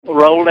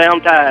Roll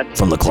down tide.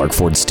 From the Clark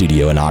Ford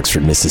Studio in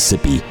Oxford,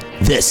 Mississippi,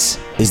 this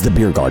is the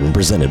Beer Garden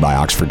presented by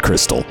Oxford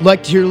Krystal. I'd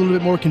like to hear a little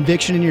bit more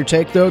conviction in your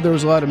take, though. There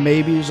was a lot of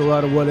maybes, a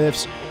lot of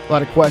what-ifs, a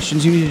lot of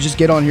questions. You need to just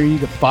get on here. You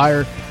need to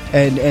fire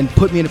and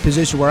put me in a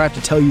position where I have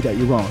to tell you that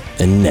you're wrong.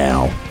 And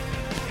now,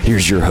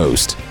 here's your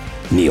host,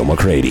 Neal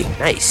McCready.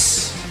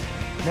 Nice.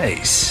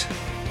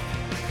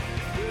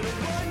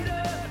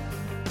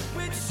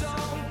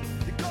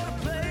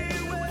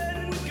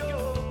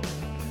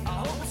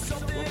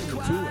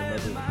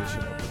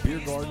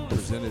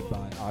 Presented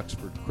by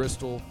Oxford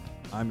Krystal.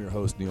 I'm your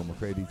host, Neal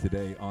McCready.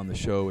 Today on the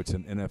show, it's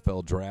an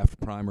NFL draft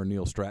primer.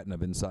 Neal Stratton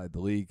of Inside the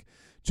League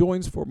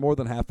joins for more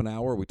than half an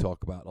hour. We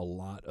talk about a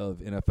lot of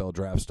NFL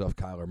draft stuff,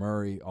 Kyler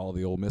Murray, all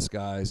the Ole Miss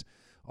guys,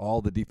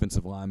 all the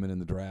defensive linemen in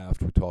the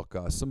draft. We talk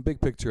some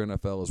big picture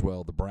NFL as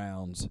well, the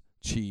Browns,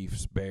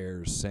 Chiefs,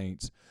 Bears,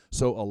 Saints.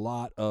 So a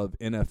lot of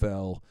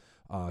NFL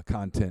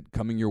content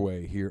coming your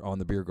way here on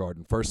the Beer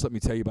Garden. First, let me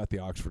tell you about the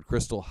Oxford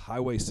Krystal,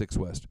 Highway 6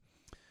 West.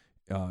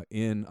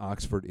 In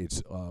Oxford.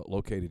 It's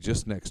located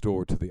just next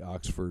door to the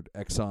Oxford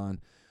Exxon.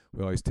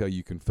 We always tell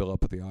you can fill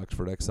up at the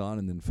Oxford Exxon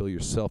and then fill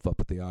yourself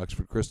up at the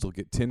Oxford Krystal.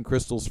 Get 10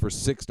 crystals for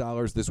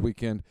 $6 this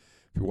weekend.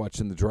 If you're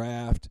watching the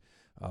draft,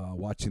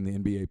 watching the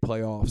NBA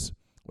playoffs,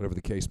 whatever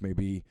the case may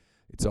be,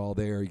 it's all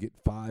there. You get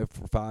 5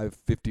 for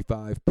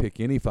 $5.55. Pick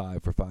any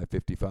 5 for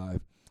 $5.55.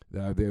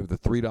 They have the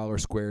 $3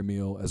 square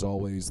meal, as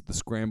always, the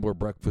Scrambler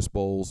breakfast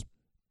bowls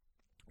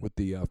with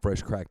the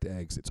fresh cracked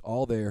eggs. It's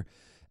all there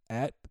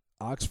at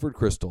Oxford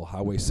Krystal,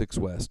 Highway 6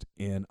 West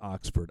in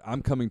Oxford.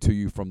 I'm coming to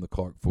you from the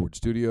Clark Ford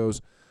Studios.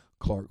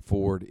 Clark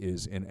Ford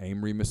is in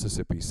Amory,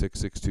 Mississippi,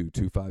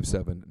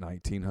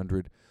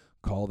 662-257-1900.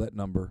 Call that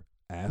number.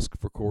 Ask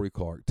for Corey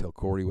Clark. Tell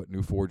Corey what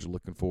new Ford you're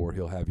looking for.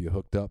 He'll have you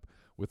hooked up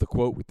with a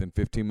quote within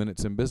 15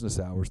 minutes in business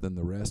hours. Then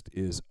the rest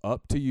is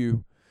up to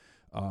you.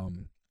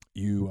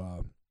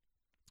 You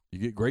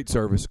get great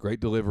service,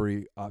 great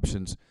delivery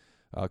options.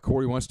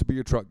 Corey wants to be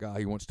your truck guy.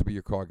 He wants to be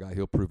your car guy.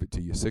 He'll prove it to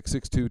you.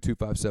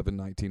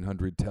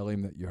 662-257-1900. Tell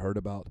him that you heard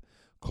about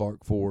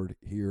Clark Ford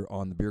here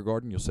on the Beer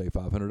Garden. You'll save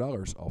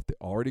 $500 off the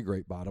already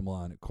great bottom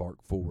line at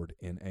Clark Ford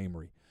in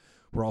Amory.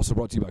 We're also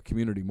brought to you by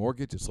Community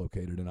Mortgage. It's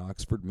located in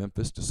Oxford,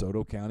 Memphis,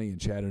 DeSoto County, and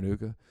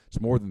Chattanooga.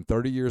 It's more than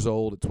 30 years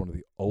old. It's one of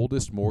the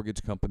oldest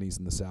mortgage companies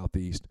in the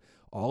Southeast.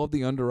 All of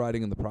the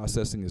underwriting and the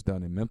processing is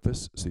done in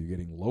Memphis, so you're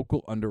getting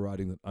local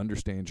underwriting that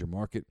understands your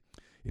market.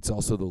 It's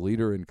also the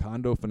leader in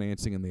condo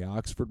financing in the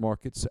Oxford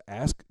market. So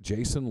ask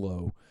Jason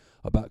Lowe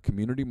about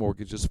Community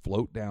Mortgage's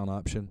float down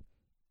option.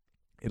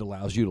 It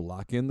allows you to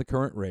lock in the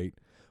current rate,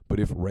 but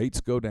if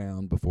rates go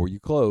down before you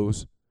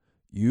close,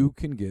 you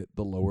can get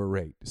the lower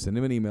rate. Send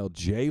him an email,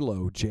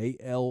 jlowe,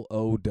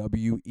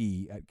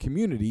 J-L-O-W-E, at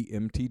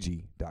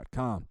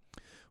communitymtg.com.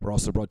 We're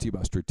also brought to you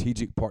by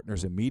Strategic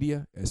Partners in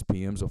Media.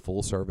 SPM's a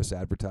full-service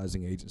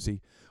advertising agency,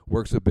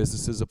 works with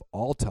businesses of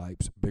all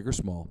types, big or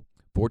small.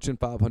 Fortune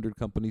 500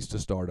 companies to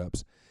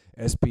startups.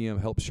 SPM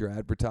helps your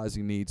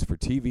advertising needs for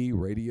TV,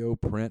 radio,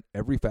 print,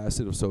 every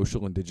facet of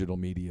social and digital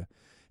media.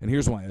 And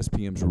here's why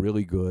SPM's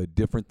really good,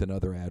 different than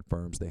other ad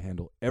firms. They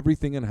handle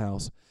everything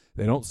in-house.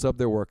 They don't sub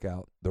their work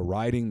out. The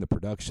writing, the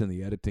production,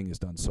 the editing is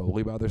done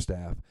solely by their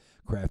staff,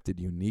 crafted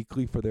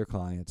uniquely for their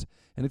clients.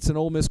 And it's an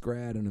Ole Miss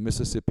grad and a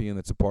Mississippian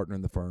that's a partner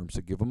in the firm,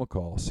 so give them a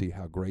call, see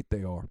how great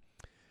they are.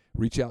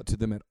 Reach out to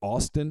them at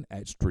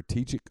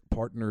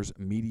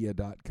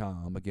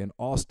austin@strategicpartnersmedia.com. Again,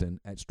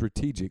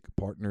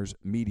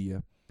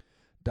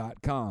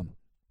 austin@strategicpartnersmedia.com.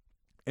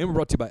 And we're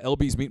brought to you by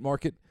LB's Meat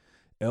Market.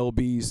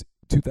 LB's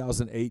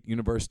 2008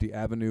 University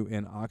Avenue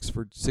in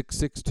Oxford,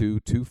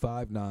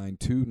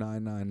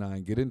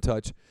 662-259-2999. Get in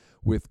touch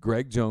with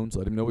Greg Jones.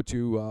 Let him know what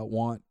you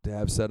want to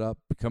have set up.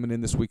 Coming in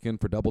this weekend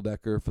for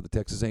double-decker for the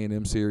Texas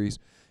A&M series.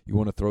 You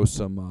want to throw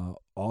some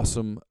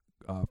awesome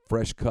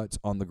fresh cuts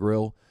on the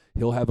grill.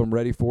 He'll have them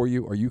ready for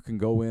you, or you can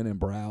go in and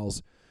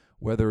browse,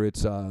 whether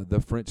it's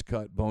the French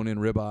cut bone-in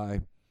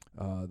ribeye,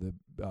 the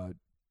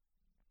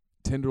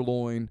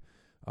tenderloin,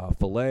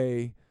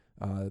 filet,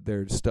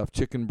 their stuffed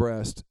chicken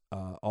breast,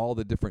 all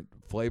the different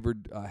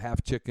flavored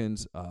half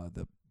chickens,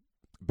 the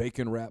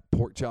bacon wrap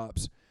pork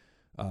chops,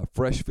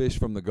 fresh fish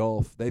from the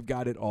Gulf. They've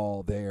got it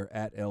all there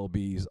at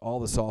LB's. All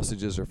the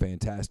sausages are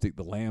fantastic.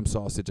 The lamb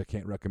sausage, I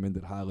can't recommend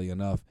it highly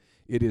enough.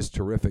 It is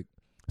terrific.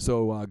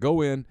 So go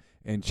in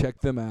and check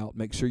them out.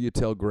 Make sure you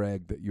tell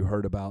Greg that you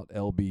heard about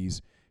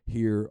LB's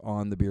here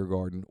on the Beer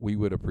Garden. We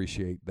would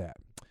appreciate that.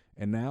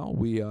 And now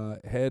we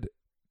head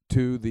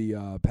to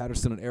the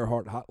Patterson and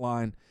Earhart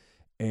hotline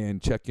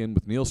and check in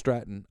with Neal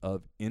Stratton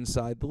of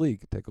Inside the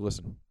League. Take a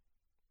listen.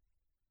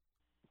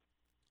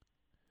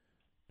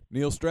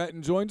 Neal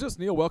Stratton joins us.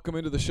 Neal, welcome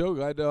into the show.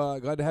 Glad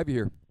to have you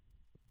here.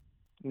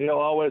 Neal,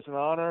 always an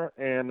honor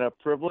and a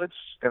privilege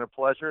and a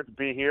pleasure to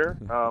be here.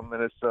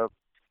 And it's a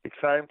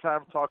exciting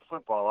time to talk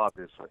football,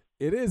 obviously.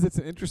 It is. It's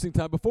an interesting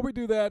time. Before we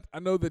do that, I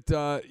know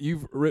that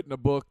you've written a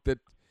book that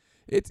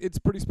it's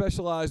pretty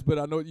specialized, but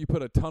I know you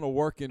put a ton of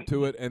work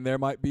into it, and there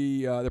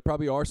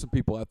probably are some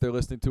people out there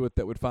listening to it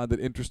that would find it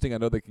interesting. I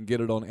know they can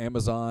get it on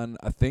Amazon,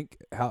 I think.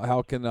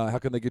 How can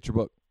they get your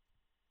book?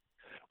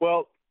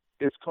 Well,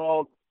 it's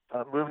called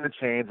Moving the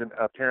Chains, and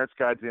a Parent's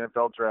Guide to the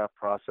NFL Draft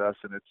Process,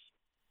 and it's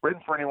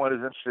written for anyone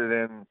who's interested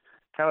in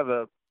kind of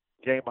the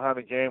game behind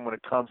the game when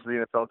it comes to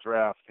the NFL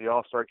Draft, the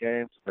All-Star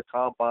games, the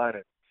Combine,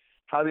 and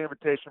how the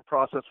invitation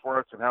process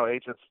works and how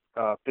agents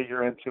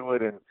figure into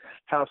it and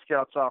how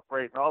scouts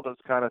operate and all those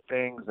kind of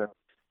things. And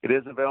it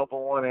is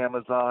available on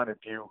Amazon. If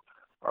you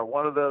are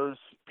one of those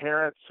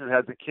parents who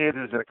has a kid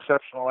who's an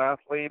exceptional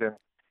athlete and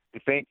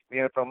you think the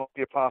NFL might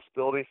be a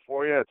possibility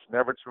for you, it's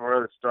never too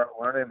early to start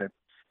learning.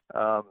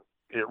 And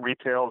it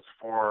retails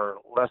for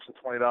less than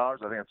 $20. I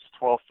think it's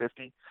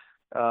 $12.50.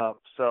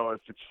 So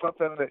if it's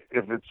something that,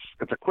 if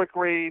it's a quick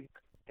read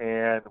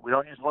and we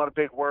don't use a lot of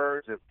big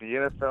words, if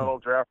the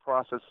NFL draft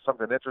process is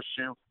something that interests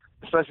you,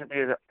 especially if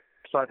you're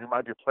someone who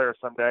might be a player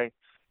someday,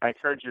 I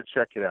encourage you to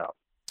check it out.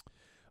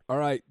 All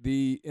right,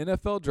 the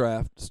NFL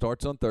draft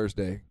starts on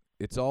Thursday.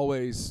 It's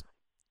always,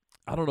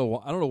 I don't know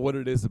what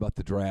it is about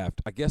the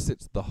draft. I guess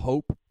it's the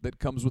hope that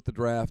comes with the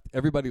draft.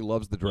 Everybody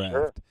loves the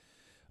draft.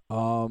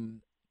 Sure.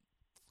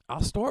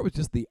 I'll start with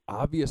just the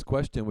obvious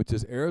question, which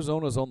is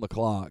Arizona's on the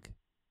clock.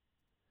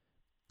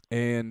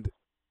 And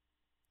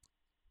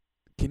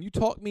can you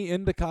talk me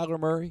into Kyler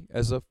Murray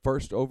as a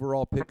first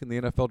overall pick in the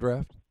NFL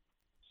draft?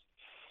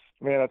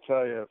 Man, I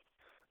tell you,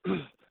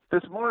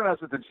 this morning I was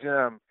at the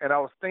gym and I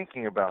was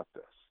thinking about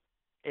this.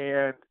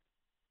 And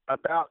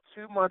about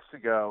 2 months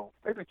ago,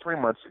 maybe 3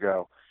 months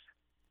ago,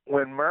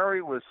 when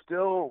Murray was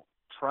still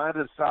trying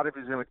to decide if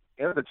he was going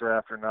to enter the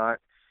draft or not,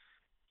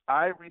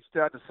 I reached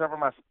out to several of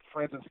my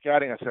friends in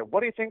scouting. I said,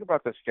 what do you think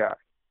about this guy?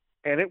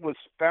 And it was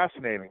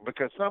fascinating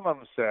because some of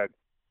them said,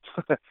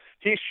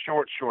 he's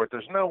short.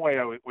 There's no way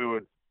we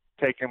would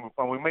take him.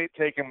 We may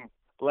take him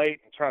late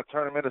and try to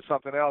turn him into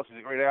something else. He's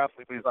a great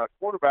athlete, but he's not a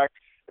quarterback.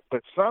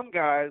 But some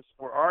guys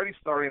were already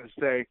starting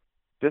to say,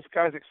 this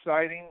guy's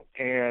exciting,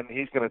 and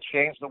he's going to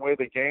change the way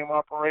the game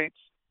operates,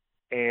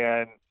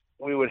 and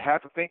we would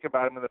have to think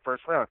about him in the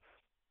first round.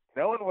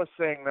 No one was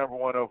saying number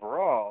one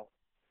overall,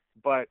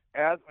 but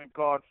as we've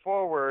gone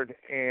forward,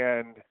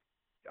 and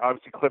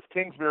obviously Cliff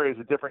Kingsbury is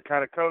a different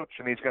kind of coach,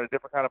 and he's got a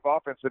different kind of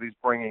offense that he's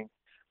bringing,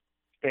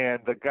 and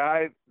the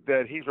guy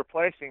that he's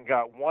replacing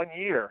got 1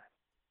 year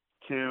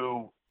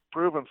to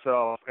prove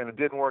himself, and it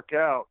didn't work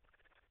out.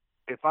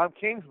 If I'm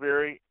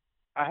Kingsbury,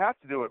 I have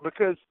to do it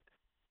because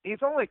he's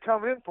only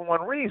coming in for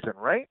one reason,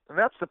 right? And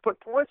that's to put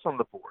points on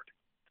the board.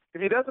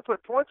 If he doesn't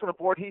put points on the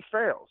board, he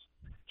fails.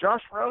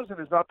 Josh Rosen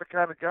is not the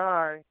kind of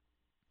guy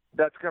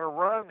that's going to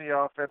run the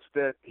offense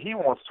that he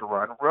wants to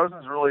run.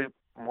 Rosen's really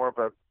more of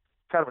a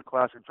kind of a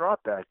classic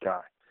drop back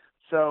guy.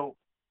 So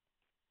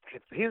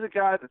he's a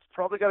guy that's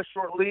probably got a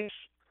short leash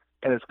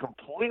and is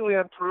completely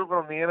unproven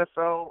on the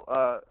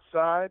NFL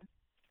side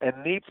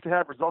and needs to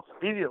have results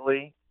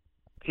immediately.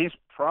 He's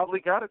probably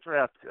got to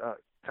draft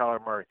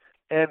Kyler Murray.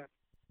 And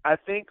I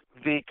think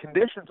the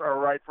conditions are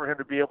right for him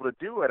to be able to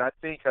do it. I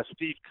think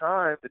Steve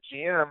Keim, the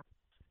GM,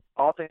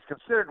 all things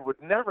considered,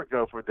 would never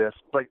go for this.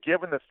 But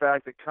given the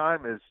fact that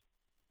Keim has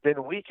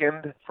been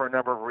weakened for a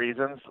number of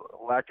reasons,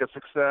 lack of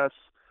success,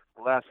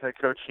 the last head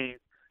coach he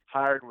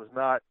hired was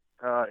not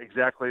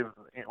exactly,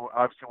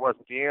 obviously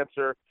wasn't the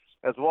answer,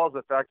 as well as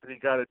the fact that he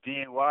got a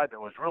DUI that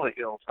was really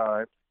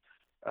ill-timed.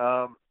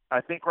 I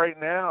think right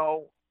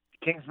now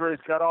Kingsbury's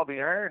got all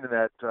the iron in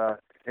that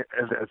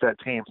as that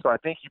team. So I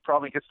think he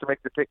probably gets to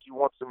make the pick he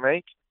wants to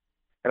make,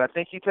 and I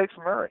think he takes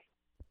Murray.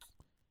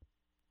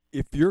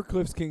 If you're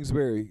Cliff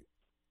Kingsbury,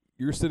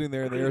 you're sitting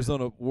there in the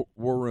Arizona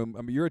war room.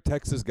 I mean, you're a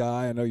Texas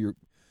guy. I know you've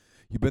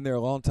been there a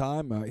long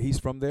time. He's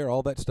from there,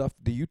 all that stuff.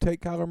 Do you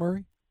take Kyler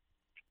Murray?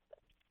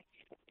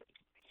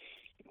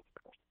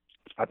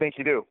 I think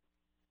you do. Okay.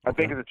 I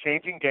think it's a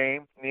changing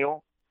game,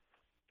 Neal.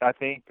 I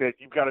think that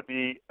you've got to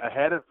be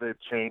ahead of the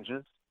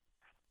changes.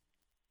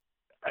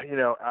 You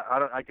know,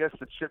 I guess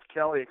the Chip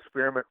Kelly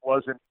experiment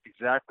wasn't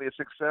exactly a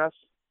success,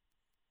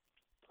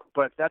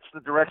 but that's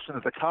the direction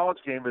that the college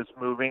game is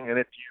moving. And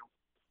if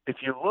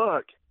you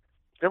look,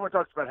 everyone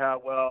talks about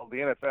how well the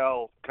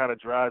NFL kind of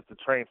drives the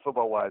train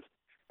football-wise.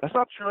 That's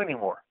not true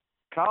anymore.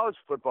 College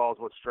football is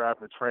what's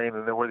driving the train,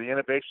 and where the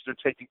innovations are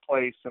taking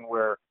place, and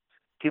where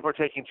people are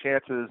taking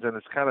chances, and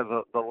it's kind of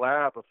the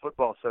lab of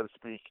football, so to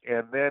speak.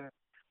 And then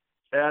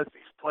as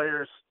these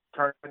players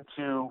turn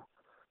into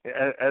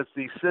as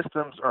these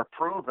systems are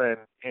proven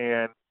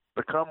and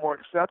become more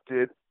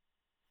accepted,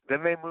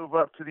 then they move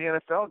up to the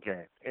NFL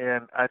game.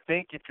 And I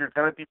think if you're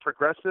going to be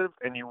progressive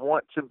and you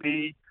want to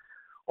be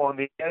on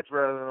the edge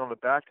rather than on the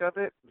back of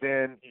it,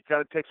 then you've got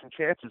to take some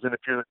chances. And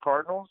if you're the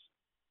Cardinals,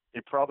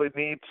 you probably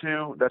need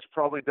to. That's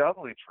probably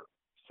doubly true.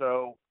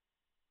 So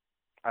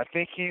I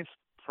think this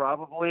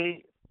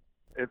probably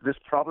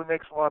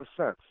makes a lot of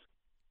sense.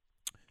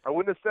 I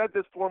wouldn't have said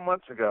this 4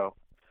 months ago,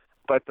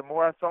 but the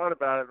more I thought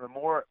about it, the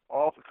more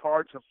all the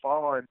cards have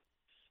fallen,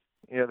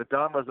 the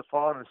dominoes have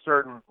fallen in a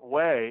certain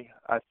way,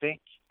 I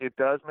think it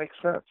does make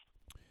sense.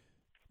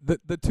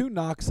 The two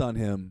knocks on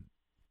him,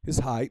 his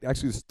height,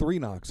 actually there's 3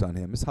 knocks on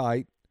him, his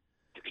height,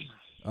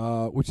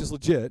 which is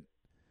legit.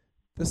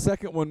 The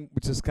second one,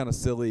 which is kind of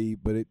silly,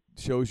 but it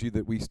shows you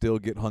that we still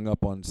get hung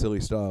up on silly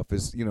stuff,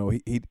 is,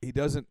 he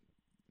doesn't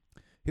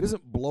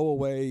blow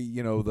away,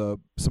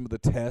 some of the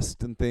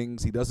tests and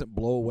things. He doesn't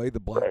blow away the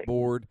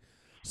blackboard,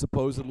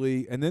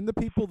 supposedly. And then the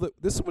people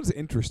this one's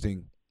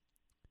interesting.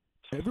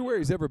 Everywhere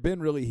he's ever been,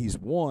 really, he's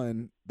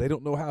won. They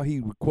don't know how he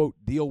would, quote,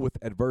 deal with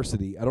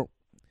adversity.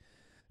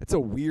 It's a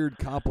weird,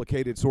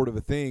 complicated sort of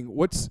a thing.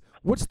 What's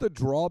the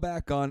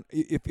drawback on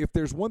if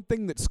there's one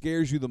thing that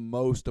scares you the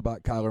most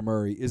about Kyler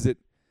Murray? Is it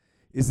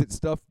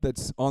stuff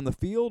that's on the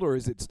field, or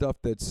is it stuff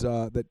that's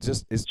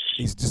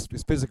he's just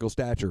his physical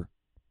stature?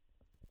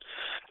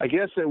 I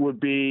guess it would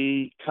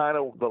be kind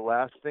of the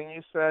last thing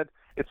you said.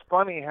 It's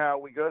funny how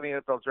we go to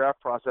the NFL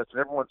draft process and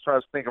everyone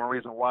tries to think of a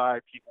reason why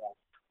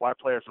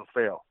players will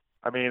fail.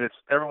 I mean,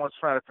 everyone's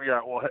trying to figure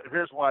out, well,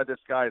 here's why this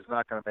guy is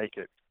not going to make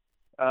it.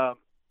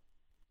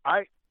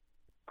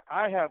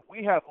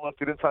 We have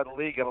looked at inside the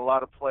league at a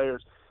lot of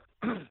players.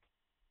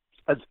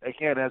 As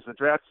the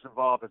draft has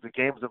evolved, as the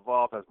games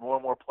evolve, as more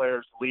and more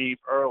players leave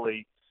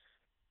early,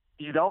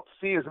 you don't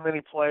see as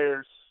many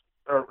players,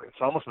 or it's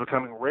almost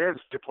becoming rare to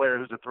see a player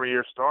who's a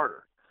 3-year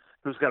starter,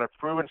 who's got a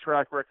proven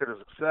track record of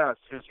success,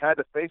 who's had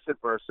to face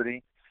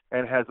adversity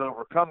and has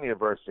overcome the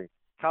adversity.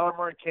 Kyler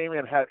Murray came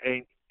in, had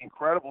an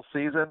incredible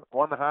season,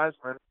 won the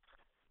Heisman,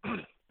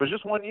 but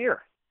just 1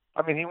 year.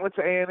 I mean, he went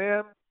to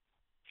A&M,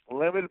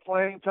 limited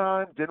playing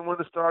time, didn't win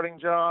the starting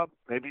job.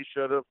 Maybe he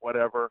should have,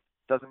 whatever.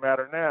 Doesn't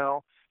matter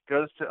now.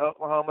 Goes to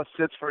Oklahoma,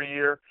 sits for a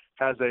year,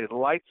 has a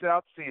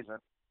lights-out season,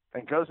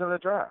 and goes in the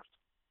draft.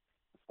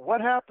 What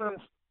happens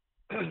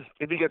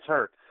if he gets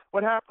hurt?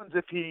 What happens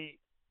if he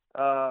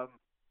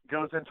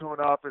goes into an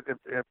offense,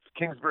 if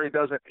Kingsbury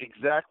doesn't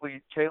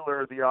exactly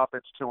tailor the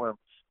offense to him?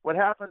 What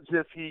happens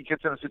if he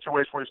gets in a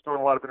situation where he's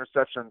throwing a lot of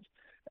interceptions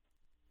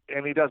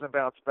and he doesn't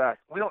bounce back?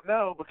 We don't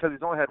know because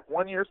he's only had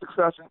 1 year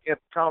success in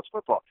college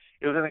football.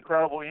 It was an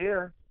incredible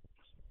year,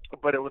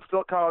 but it was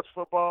still college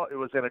football. It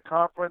was in a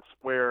conference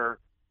where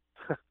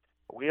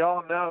we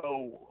all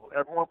know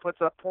everyone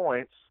puts up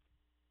points.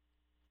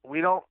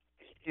 We don't,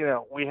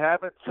 we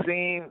haven't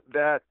seen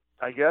that,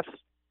 I guess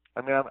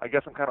I'm kind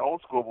of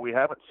old school, but we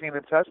haven't seen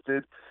him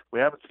tested. We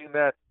haven't seen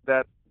that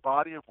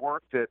body of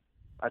work that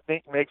I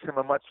think makes him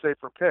a much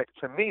safer pick.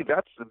 To me,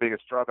 that's the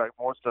biggest drawback,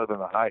 more so than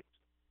the height.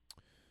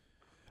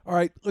 All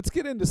right, let's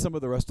get into some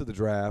of the rest of the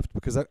draft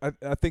because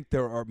I think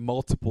there are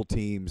multiple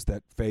teams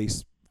that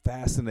face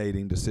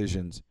fascinating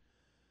decisions.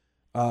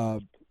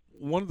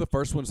 One of the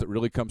first ones that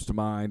really comes to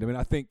mind, I mean,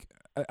 I think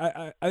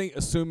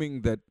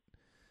assuming that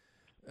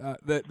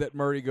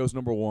Murray goes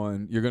number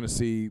one, you're going to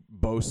see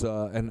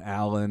Bosa and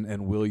Allen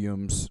and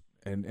Williams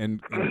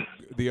and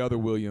the other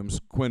Williams,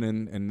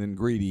 Quinnen, and then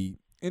Greedy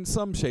in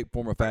some shape,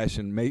 form, or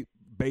fashion may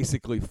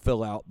basically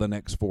fill out the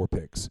next 4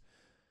 picks.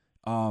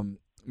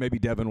 Maybe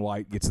Devin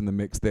White gets in the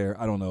mix there.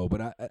 I don't know,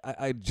 but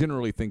I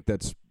generally think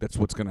that's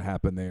what's going to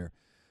happen there.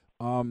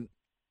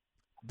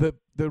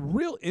 The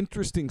real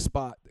interesting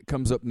spot that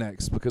comes up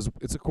next, because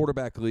it's a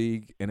quarterback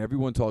league and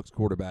everyone talks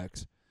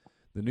quarterbacks.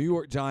 The New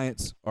York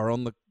Giants are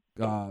on the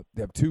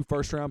they have 2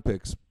 first-round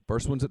picks.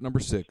 First one's at number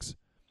 6.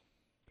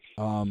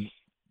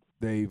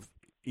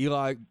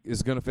 Eli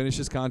is going to finish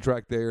his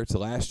contract there. It's the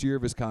last year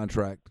of his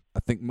contract. I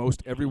think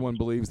most everyone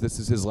believes this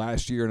is his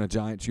last year in a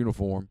Giants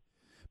uniform,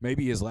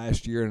 maybe his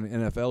last year in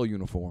an NFL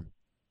uniform.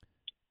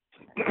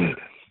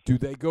 Do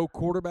they go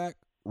quarterback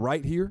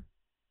right here?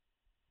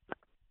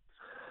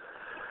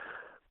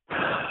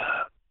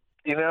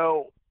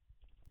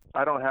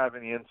 I don't have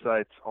any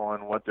insights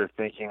on what they're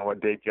thinking, what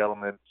Dave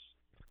Gettleman's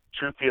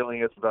true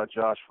feeling is about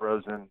Josh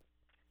Rosen.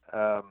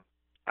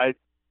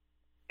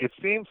 It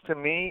seems to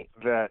me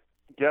that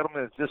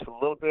Gettleman is just a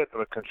little bit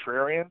of a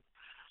contrarian,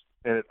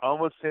 and it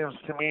almost seems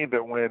to me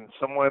that when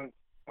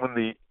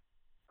the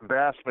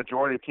vast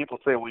majority of people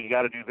say, well, you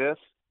got to do this,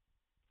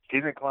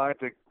 he's inclined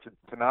to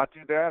not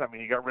do that. I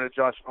mean, he got rid of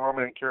Josh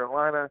Norman in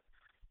Carolina.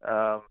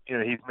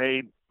 He's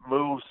made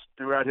moves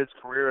throughout his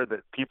career that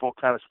people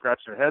kind of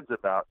scratch their heads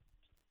about.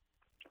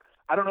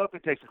 I don't know if he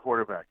takes a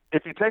quarterback.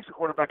 If he takes a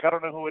quarterback, I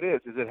don't know who it is.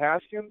 Is it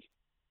Haskins?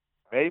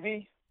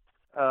 Maybe.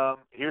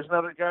 Here's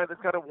another guy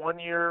that's got a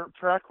 1-year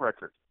track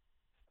record.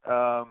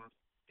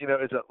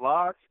 Is it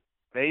Locke?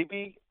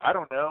 Maybe. I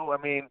don't know.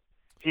 I mean,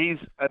 he's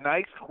a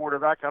nice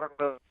quarterback. I don't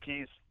know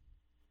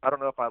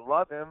if I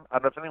love him. I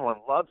don't know if anyone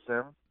loves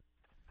him.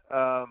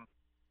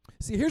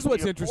 See, here's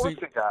what's interesting.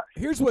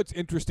 Here's what's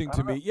interesting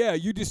to me. Yeah,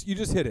 you just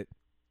hit it.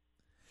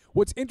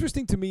 What's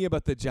interesting to me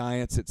about the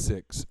Giants at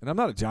 6, and I'm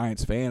not a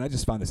Giants fan, I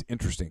just find this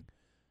interesting,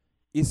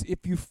 is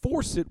if you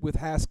force it with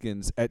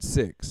Haskins at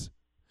 6,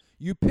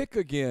 you pick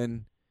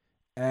again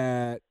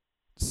at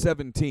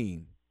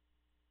 17.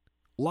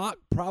 Locke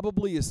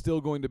probably is still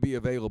going to be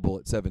available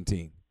at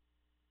 17.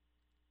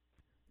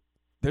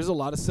 There's a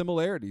lot of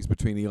similarities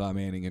between Eli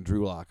Manning and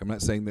Drew Lock. I'm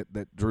not saying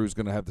that Drew's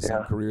going to have the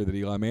same career that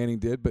Eli Manning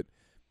did, but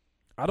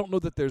I don't know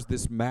that there's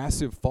this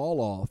massive fall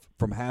off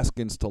from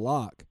Haskins to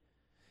Lock.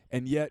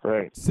 And yet,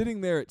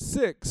 sitting there at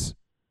 6,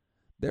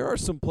 there are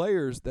some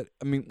players that,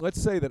 I mean, let's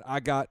say that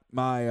I got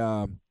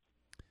my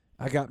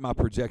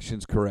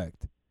projections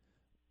correct.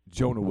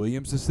 Jonah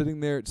Williams is sitting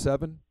there at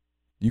 7.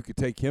 You could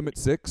take him at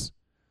 6.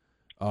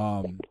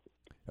 I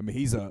mean,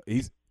 he's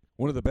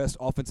one of the best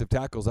offensive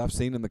tackles I've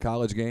seen in the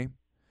college game.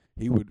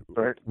 He would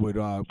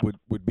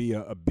be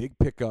a big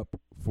pickup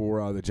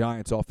for the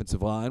Giants'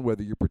 offensive line,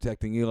 whether you're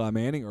protecting Eli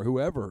Manning or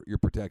whoever you're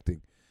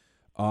protecting.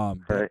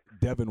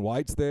 Devin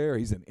White's there.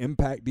 He's an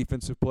impact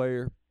defensive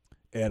player.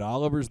 Ed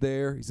Oliver's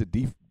there. He's a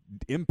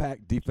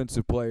impact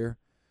defensive player.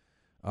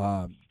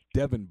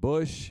 Devin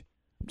Bush.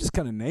 I'm just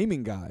kind of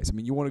naming guys. I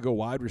mean, you want to go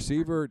wide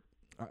receiver.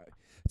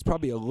 It's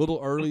probably a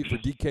little early for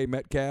DK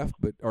Metcalf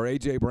or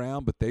A.J.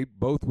 Brown, but they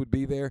both would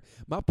be there.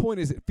 My point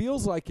is it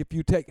feels like if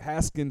you take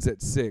Haskins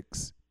at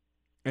 6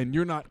 and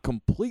you're not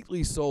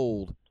completely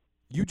sold,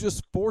 you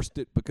just forced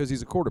it because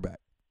he's a quarterback.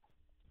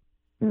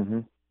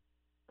 Mm-hmm.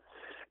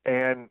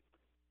 And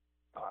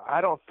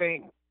I don't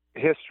think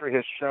history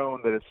has shown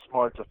that it's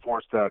smart to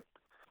force that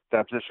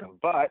position.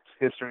 But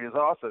history has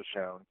also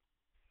shown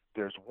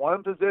there's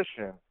one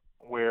position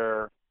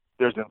where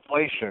there's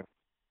inflation.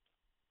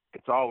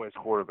 It's always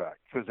quarterback,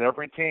 because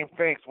every team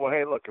thinks, well,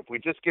 hey, look, if we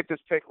just get this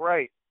pick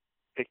right,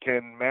 it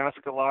can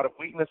mask a lot of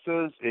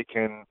weaknesses. It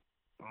can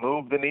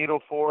move the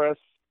needle for us,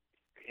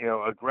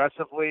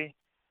 aggressively.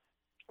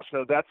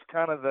 So that's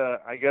kind of the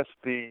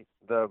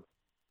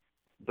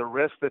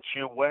risk that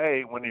you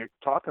weigh when you're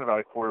talking about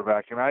a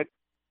quarterback. And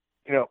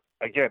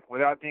again,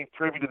 without being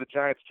privy to the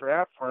Giants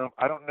draft room,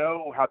 I don't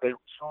know how they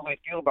truly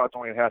feel about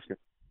Dwayne Haskins.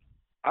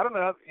 I don't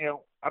know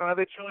how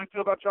they truly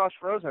feel about Josh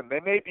Rosen. They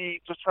may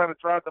be just trying to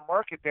drive the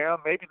market down.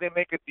 Maybe they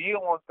make a deal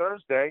on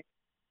Thursday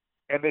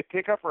and they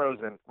pick up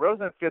Rosen.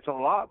 Rosen fits a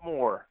lot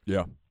more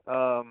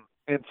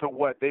into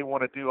what they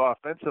want to do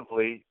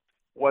offensively.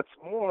 What's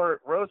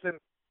more,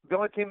 the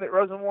only team that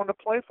Rosen wanted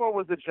to play for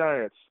was the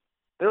Giants.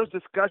 There was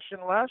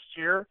discussion last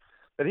year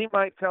that he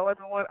might tell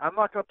everyone, I'm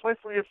not going to play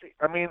for you.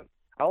 I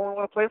only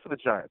want to play for the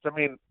Giants.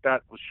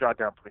 That was shot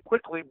down pretty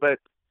quickly, but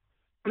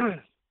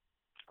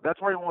that's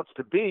where he wants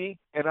to be.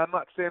 And I'm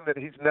not saying that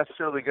he's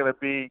necessarily going to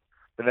be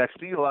the next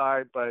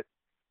Eli, but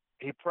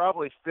he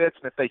probably fits.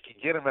 And if they can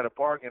get him at a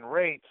bargain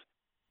rate,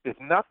 if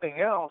nothing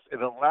else, it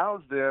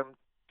allows them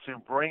to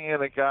bring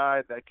in a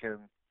guy that can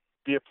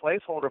be a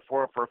placeholder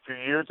for him for a few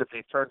years. If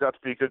he turns out to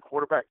be a good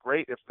quarterback,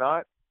 great. If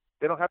not,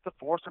 they don't have to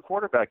force a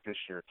quarterback this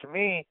year. To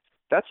me,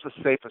 that's the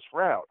safest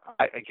route.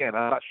 I'm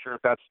not sure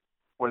if that's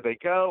where they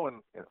go,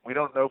 and we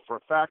don't know for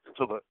a fact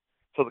until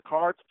the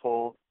card's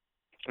pulled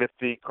if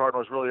the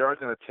Cardinals really are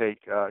going to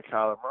take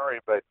Kyler Murray.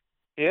 But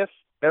if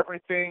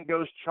everything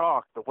goes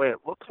chalk the way it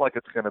looks like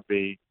it's going to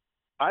be,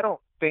 I don't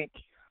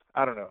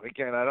know.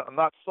 Again, I'm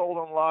not sold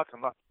on Luck.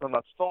 I'm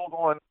not sold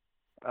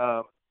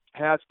on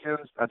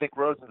Haskins. I think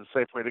Rosen's a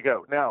safe way to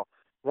go. Now,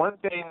 one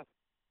thing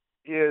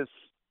is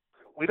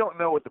we don't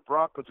know what the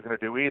Broncos are going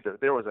to do either.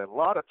 There was a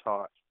lot of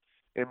talk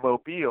in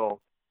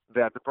Mobile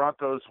that the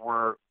Broncos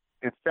were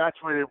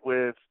infatuated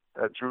with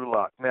Drew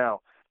Luck. Now,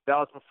 that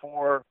was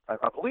before,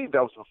 I believe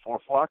that was before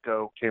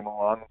Flacco came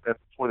along and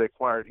before they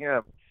acquired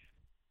him.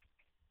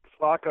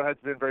 Flacco has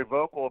been very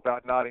vocal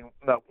about not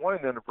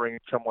wanting them to bring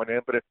someone in,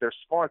 but if they're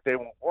smart, they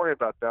won't worry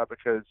about that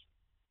because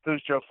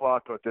who's Joe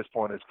Flacco at this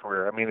point in his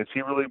career? Is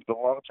he really the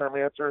long-term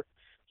answer?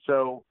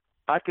 So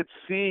I could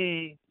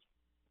see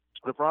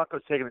the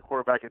Broncos taking the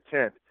quarterback at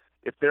 10.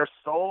 If they're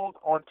sold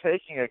on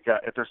taking a guy,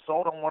 if they're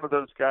sold on one of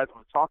those guys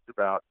we've talked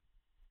about,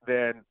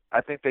 then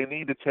I think they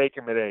need to take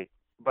him at 8.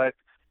 But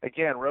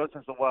again,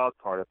 Rosen's the wild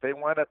card. If they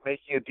wind up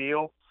making a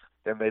deal,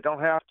 then they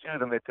don't have to.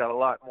 Then they've got a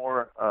lot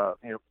more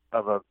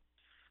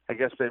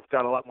they've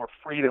got a lot more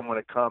freedom when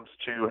it comes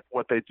to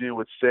what they do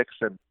with 6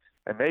 and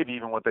maybe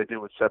even what they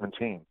do with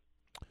 17.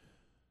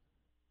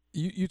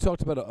 You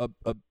talked about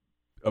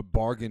a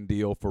bargain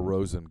deal for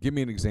Rosen. Give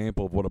me an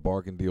example of what a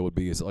bargain deal would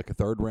be. Is it like a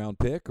third-round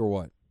pick or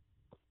what?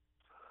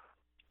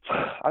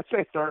 I'd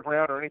say third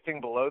round or anything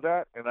below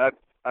that. And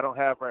I don't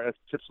have right at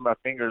the tips of my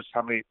fingers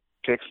how many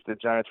picks the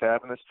Giants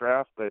have in this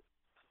draft. But,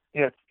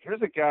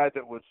 here's a guy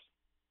that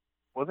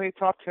wasn't he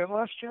top 10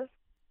 last year?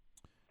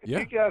 If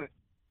you got it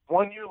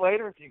 1 year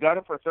later, if you got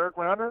him for a third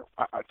rounder,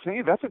 I tell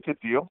you, that's a good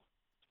deal.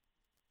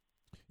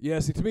 Yeah,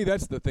 see, to me,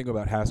 that's the thing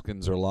about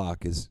Haskins or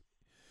Locke is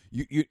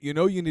you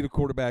need a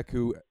quarterback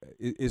who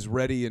is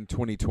ready in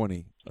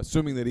 2020,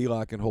 assuming that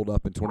Eli can hold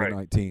up in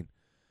 2019. Right.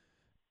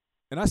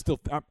 And I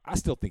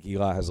still think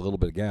Eli has a little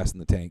bit of gas in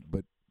the tank,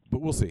 but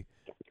we'll see.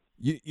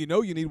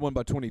 You need one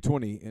by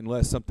 2020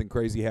 unless something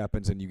crazy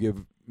happens and you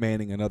give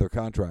Manning another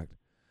contract.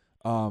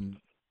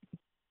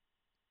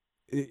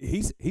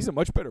 He's a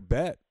much better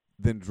bet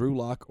than Drew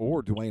Lock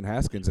or Dwayne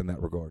Haskins in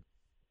that regard.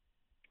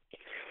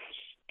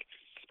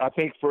 I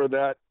think for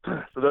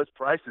those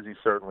prices, he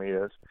certainly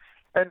is.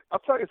 And I'll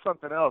tell you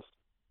something else.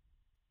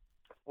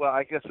 Well,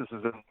 I guess this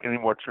isn't any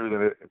more true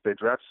than if they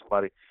draft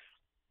somebody.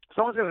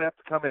 Someone's going to have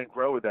to come in and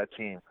grow with that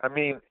team.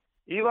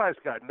 Eli's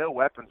got no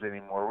weapons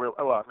anymore.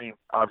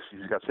 Obviously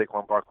he's got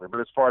Saquon Barkley, but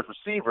as far as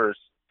receivers,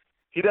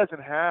 he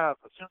doesn't have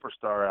a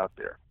superstar out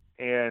there.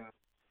 And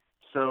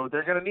so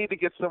they're going to need to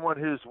get someone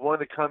who's willing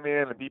to come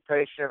in and be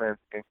patient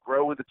and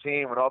grow with the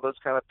team and all those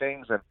kind of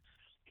things. And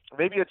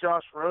maybe a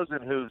Josh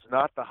Rosen who's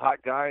not the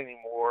hot guy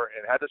anymore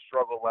and had to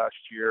struggle last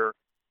year.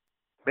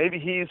 Maybe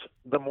he's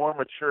the more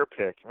mature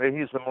pick. Maybe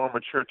he's the more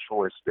mature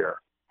choice there.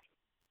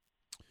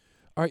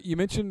 All right, you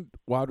mentioned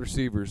wide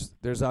receivers.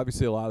 There's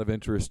obviously a lot of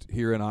interest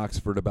here in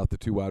Oxford about the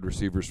two wide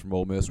receivers from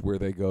Ole Miss, where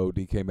they go,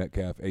 DK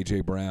Metcalf,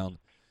 A.J. Brown.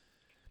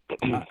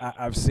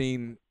 I've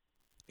seen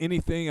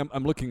anything.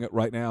 I'm looking at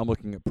right now, I'm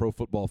looking at Pro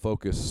Football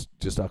Focus.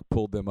 Just I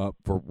pulled them up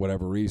for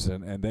whatever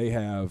reason, and they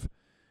have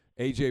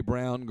A.J.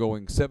 Brown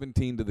going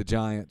 17 to the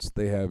Giants.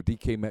 They have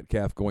DK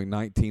Metcalf going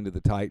 19 to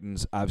the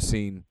Titans. I've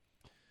seen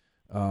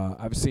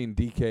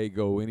DK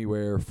go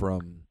anywhere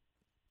from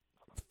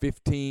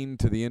 15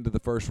 to the end of the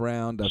first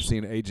round. I've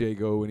seen AJ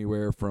go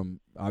anywhere from,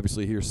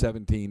 obviously here,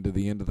 17 to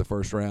the end of the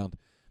first round.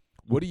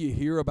 What do you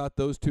hear about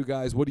those two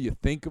guys? What do you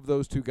think of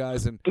those two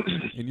guys? And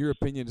in your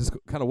opinion, just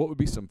kind of what would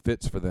be some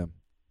fits for them?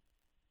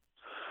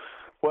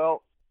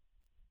 Well,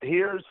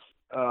 here's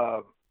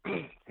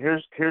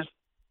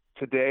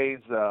today's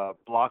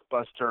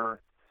blockbuster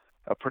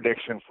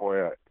prediction for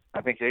you.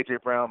 I think A.J.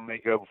 Brown may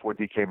go before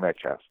DK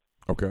Metcalf.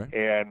 Okay.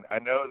 And I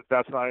know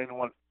that's not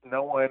anyone.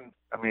 No one.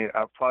 I mean,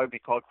 I'll probably be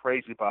called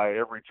crazy by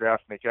every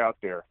draftnik out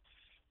there,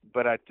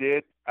 but I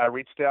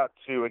reached out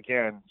to,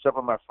 again, several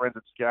of my friends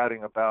at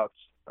scouting about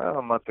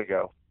a month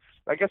ago.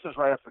 I guess it was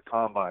right after the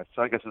combine,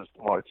 so I guess it was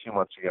more 2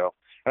 months ago.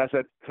 And I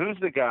said, who's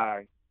the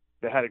guy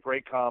that had a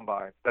great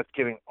combine that's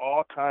getting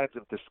all kinds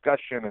of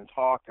discussion and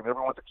talk, and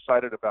everyone's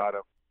excited about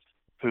him,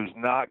 who's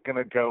not going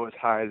to go as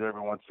high as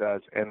everyone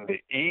says? And the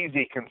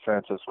easy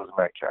consensus was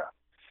Metcalf.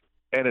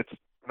 And it's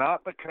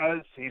not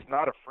because he's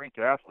not a freak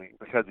athlete,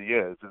 because he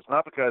is. It's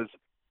not because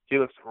he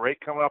looks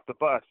great coming off the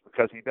bus,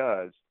 because he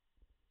does.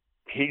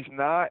 He's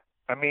not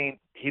 – I mean,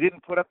 he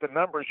didn't put up the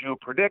numbers you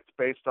would predict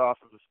based off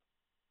of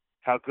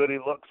how good he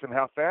looks and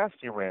how fast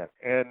he ran.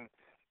 And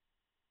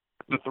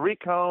the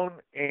three-cone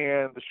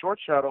and the short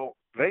shuttle,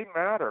 they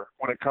matter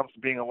when it comes to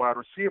being a wide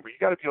receiver. You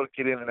got to be able to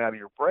get in and out of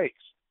your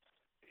breaks.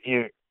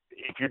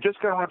 If you're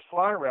just going to run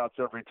fly routes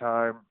every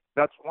time,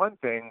 that's one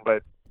thing,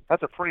 but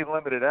that's a pretty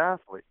limited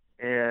athlete.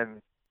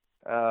 And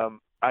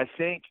I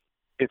think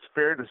it's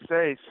fair to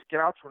say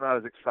scouts were not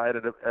as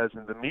excited as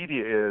the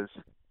media is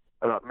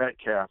about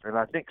Metcalf. And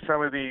I think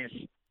some of these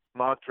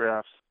mock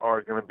drafts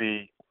are going to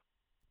be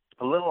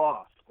a little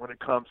off when it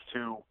comes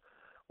to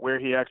where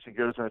he actually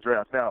goes in the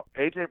draft. Now,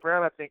 A.J.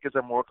 Brown, I think, is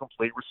a more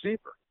complete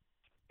receiver.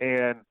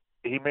 And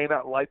he may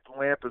not light the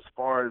lamp as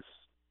far as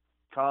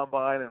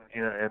combine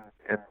and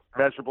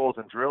measurables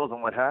and drills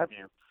and what have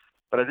you,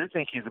 but I do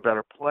think he's a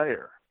better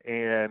player.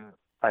 And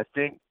I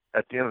think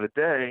at the end of the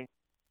day,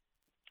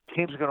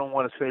 teams are going to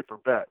want a safer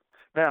bet.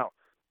 Now,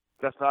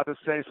 that's not to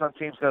say some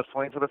teams are going to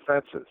swing for the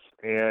fences.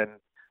 And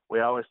we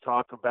always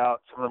talk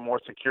about some of the more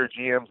secure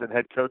GMs and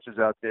head coaches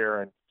out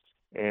there and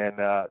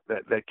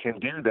that can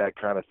do that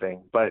kind of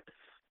thing. But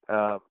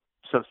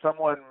so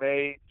someone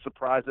may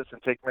surprise us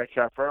and take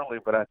Metcalf early,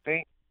 but I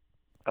think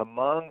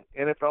among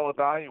NFL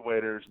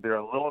evaluators, they're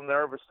a little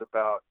nervous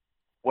about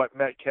what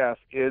Metcalf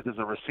is as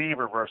a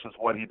receiver versus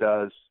what he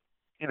does,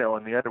 in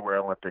the underwear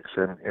Olympics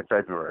in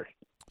February.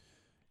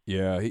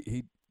 Yeah,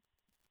 he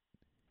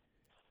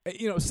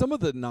some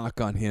of the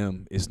knock on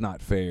him is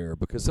not fair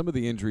because some of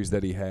the injuries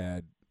that he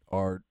had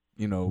are,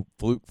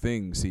 fluke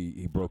things.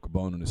 He broke a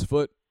bone in his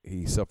foot.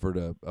 He suffered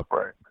a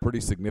pretty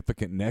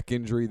significant neck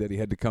injury that he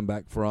had to come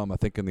back from, I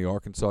think, in the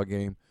Arkansas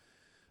game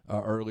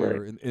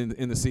earlier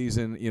in the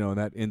season, and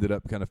that ended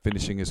up kind of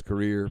finishing his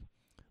career.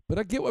 But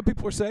I get what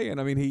people are saying.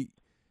 I mean,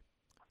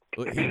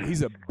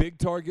 he's a big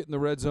target in the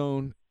red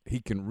zone. He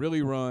can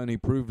really run. He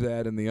proved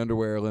that in the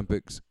underwear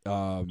Olympics.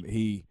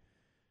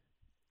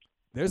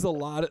 There's a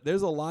lot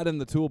in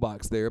the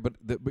toolbox there, but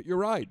you're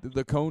right.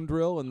 The cone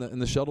drill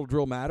and the shuttle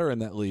drill matter in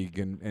that league,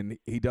 and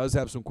he does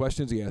have some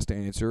questions he has to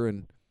answer,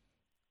 and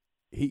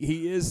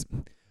he is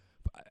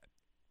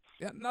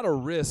not a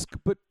risk,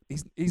 but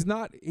he's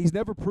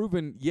never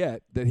proven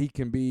yet that he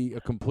can be a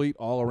complete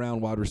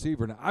all-around wide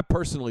receiver. Now, I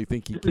personally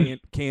think he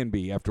can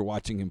be after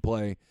watching him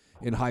play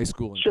in high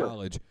school and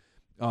college.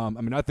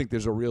 I think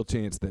there's a real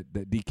chance that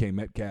DK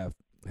Metcalf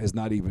has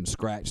not even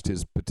scratched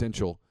his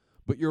potential.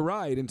 But you're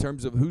right in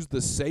terms of who's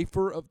the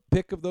safer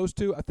pick of those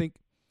two. I think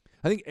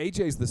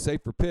AJ's the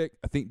safer pick.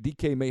 I think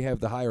DK may have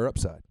the higher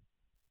upside.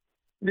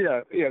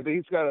 Yeah,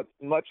 he's got a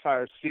much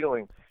higher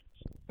ceiling.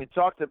 We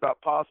talked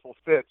about possible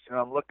fits, and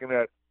I'm looking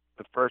at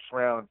the first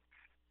round.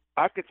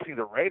 I could see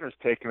the Raiders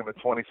taking him at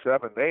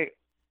 27. They,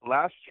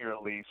 last year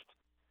at least,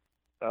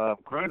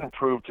 Gruden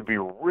proved to be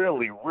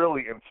really,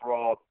 really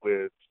enthralled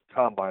with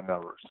combine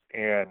numbers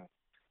and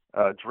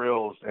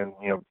drills and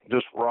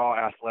just raw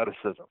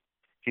athleticism.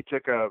 He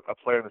took a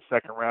player in the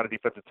second round, a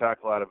defensive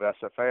tackle out of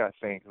SFA, I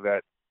think,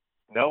 that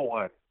no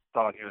one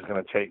thought he was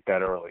going to take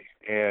that early.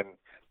 And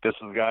this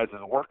was guys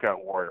as a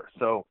workout warrior.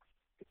 So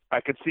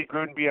I could see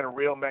Gruden being a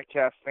real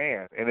Metcalf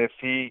fan. And if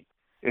he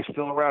is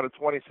still around at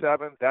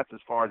 27, that's as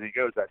far as he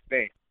goes, I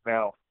think.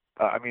 Now,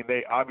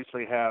 they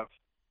obviously have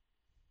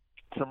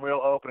some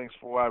real openings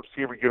for wide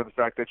receiver, given the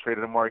fact they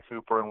traded Amari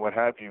Cooper and what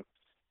have you.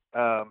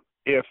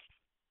 If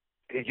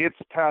he gets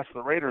past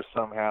the Raiders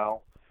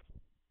somehow,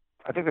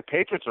 I think the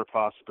Patriots are a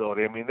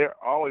possibility. They're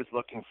always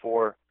looking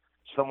for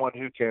someone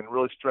who can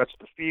really stretch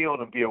the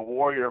field and be a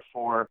warrior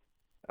for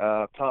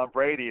Tom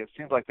Brady, it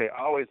seems like they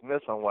always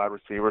miss on wide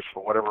receivers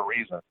for whatever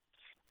reason.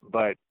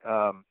 But,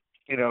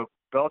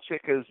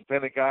 Belichick has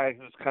been a guy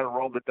who's kind of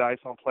rolled the dice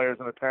on players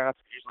in the past.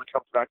 It usually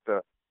comes back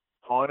to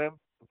haunt him.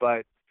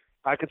 But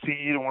I could see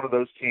either one of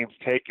those teams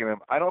taking him.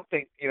 I don't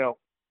think,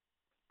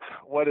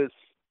 what is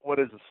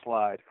a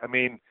slide? I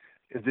mean,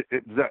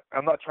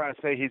 I'm not trying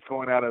to say he's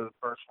going out of the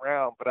first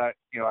round, but I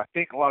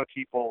think a lot of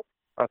people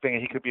are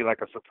thinking he could be like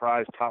a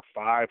surprise top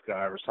 5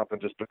 guy or something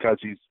just because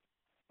he's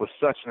was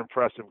such an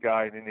impressive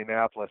guy in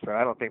Indianapolis, and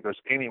I don't think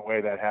there's any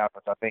way that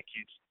happens. I think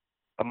he's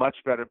a much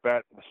better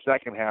bet in the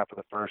second half of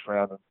the first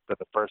round than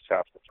the first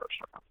half of the first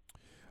round.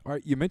 All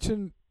right, you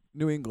mentioned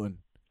New England.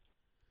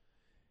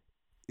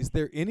 Is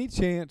there any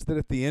chance that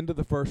at the end of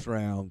the first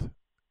round,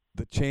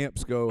 the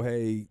champs go,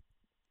 hey,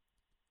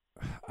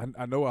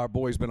 I know our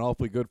boy's been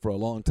awfully good for a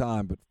long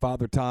time, but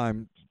Father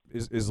Time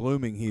is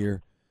looming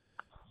here.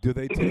 Do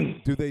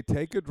they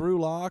take a Drew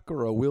Lock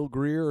or a Will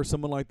Grier or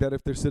someone like that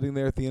if they're sitting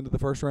there at the end of the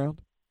first round?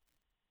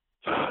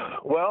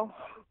 Well,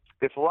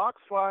 if Lock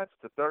slides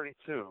to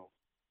 32,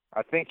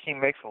 I think he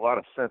makes a lot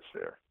of sense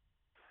there.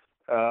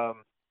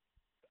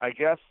 I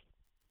guess,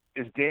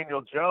 is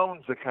Daniel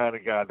Jones the kind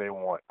of guy they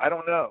want? I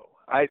don't know.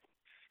 I'm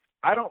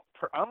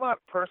not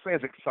personally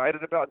as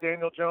excited about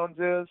Daniel Jones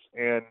is,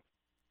 and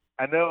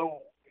I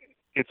know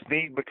it's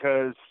neat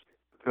because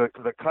the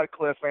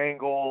Cutcliffe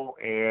angle,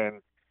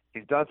 and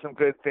he's done some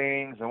good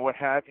things and what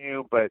have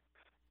you, but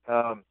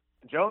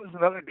Jones is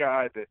another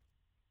guy that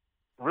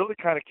really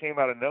kind of came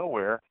out of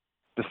nowhere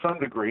to some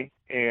degree,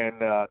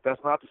 and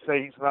that's not to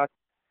say he's not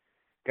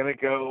going to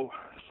go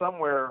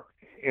somewhere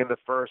in the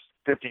first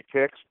 50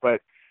 picks,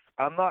 but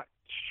I'm not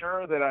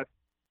sure that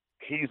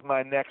he's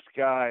my next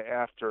guy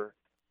after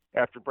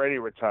Brady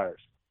retires.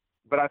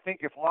 But I think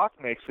if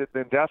Locke makes it,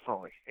 then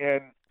definitely.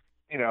 And,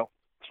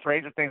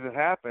 stranger things have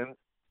happened.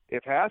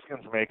 If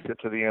Haskins makes it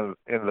to the end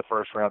of the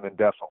first round, then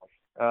definitely.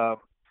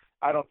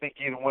 I don't think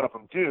either one of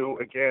them do.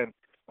 Again,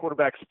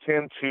 quarterbacks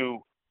tend to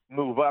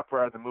move up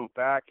rather than move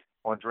back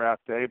on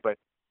draft day. But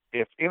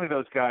if any of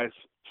those guys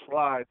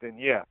slide, then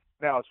yeah.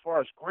 Now, as far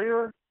as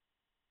Grier,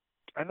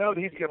 I know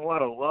that he's getting a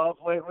lot of love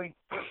lately,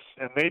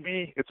 and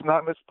maybe it's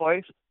not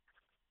misplaced.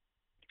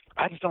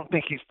 I just don't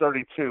think he's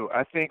 32.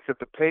 I think that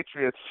the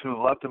Patriots,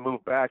 who love to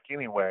move back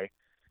anyway,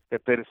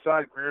 if they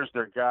decide Grier's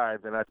their guy,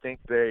 then I think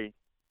they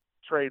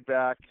trade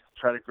back,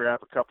 try to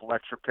grab a couple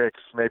extra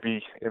picks,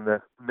 maybe in the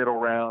middle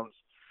rounds,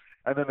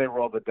 and then they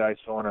roll the dice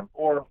on him,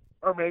 or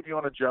maybe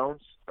on a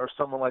Jones or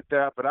someone like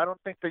that. But I don't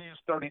think they use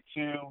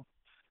 32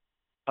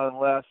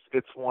 unless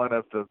it's one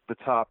of the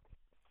top,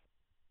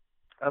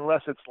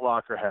 unless it's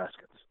Locke or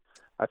Haskins.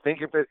 I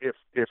think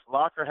if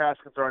Locke or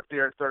Haskins aren't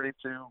there at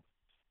 32,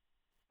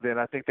 then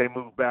I think they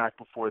move back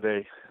before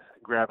they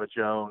grab a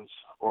Jones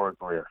or a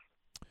Grier.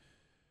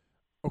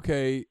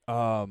 Okay,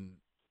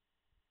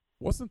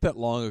 wasn't that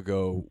long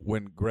ago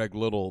when Greg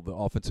Little, the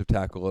offensive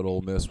tackle at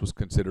Ole Miss, was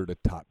considered a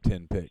top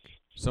 10 pick?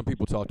 Some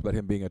people talked about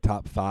him being a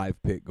top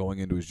 5 pick going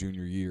into his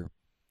junior year.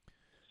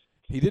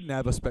 He didn't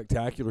have a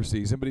spectacular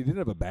season, but he didn't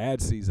have a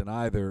bad season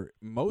either.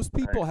 Most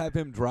people have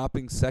him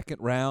dropping second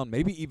round,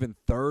 maybe even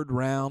third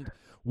round.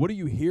 What do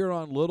you hear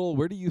on Little?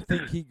 Where do you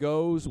think he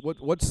goes?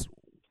 What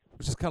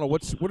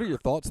are your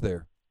thoughts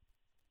there?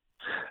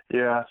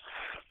 Yeah,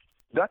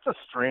 that's a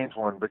strange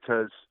one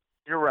because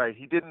you're right.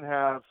 He didn't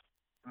have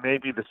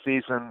maybe the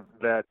season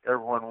that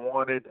everyone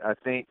wanted. I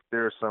think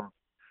there's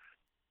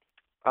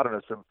I don't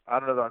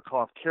know that I'd call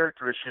them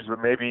character issues, but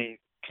maybe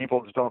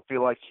people just don't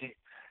feel like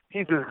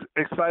he's as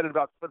excited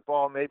about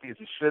football maybe as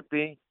he should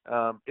be.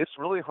 It's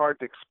really hard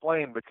to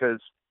explain because,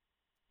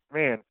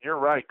 man, you're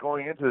right.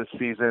 Going into the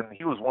season,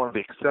 he was one of the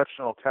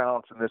exceptional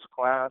talents in this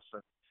class,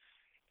 and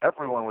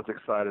everyone was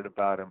excited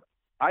about him.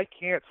 I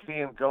can't see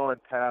him going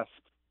past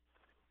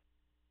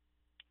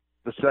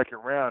the second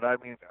round. I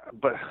mean,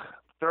 but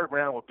third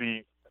round would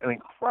be an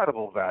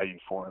incredible value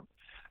for him,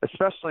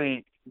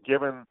 especially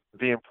given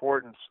the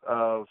importance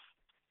of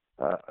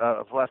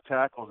left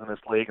tackles in this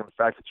league and the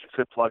fact that you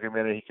could plug him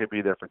in and he could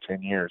be there for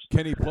 10 years.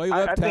 Can he play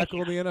left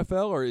tackle in the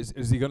NFL, or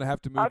is he going to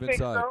have to move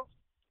inside? So.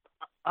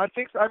 I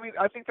think so.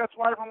 I think that's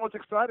why everyone was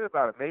excited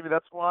about it. Maybe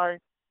that's why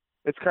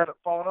it's kind of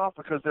fallen off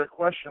because there are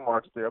question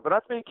marks there. But I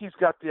think he's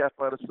got the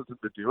athleticism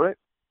to do it.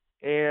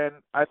 And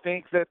I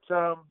think that,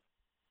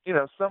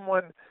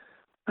 someone –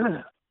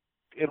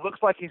 it looks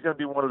like he's going to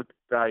be one of the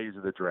values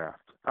of the draft.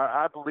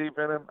 I believe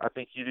in him. I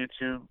think you do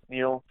too,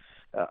 Neal.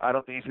 I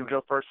don't think he's going to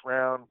go first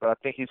round, but I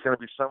think he's going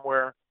to be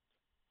somewhere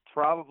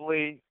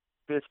probably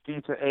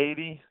 50 to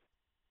 80.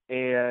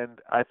 And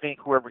I think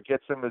whoever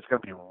gets him is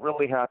going to be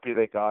really happy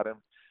they got him.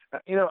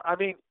 I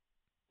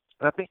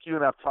think you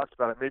and I have talked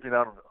about it, maybe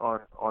not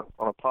on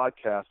a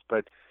podcast,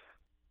 but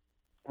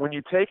when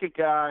you take a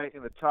guy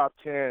in the top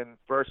 10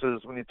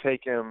 versus when you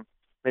take him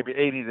maybe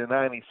 80 to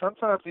 90,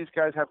 sometimes these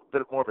guys have a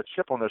bit more of a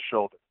chip on their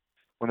shoulder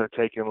when they're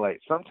taken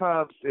late.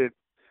 Sometimes it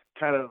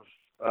kind of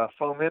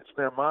foments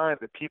their mind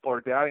that people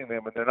are doubting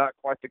them and they're not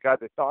quite the guy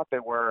they thought they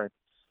were, and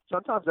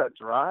sometimes that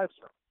drives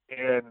them.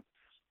 And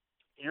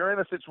you're in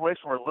a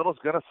situation where Little's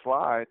going to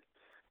slide,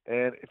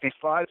 And if he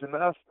slides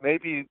enough,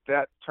 maybe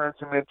that turns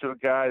him into a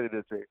guy that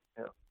is a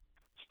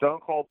stone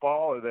cold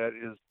baller that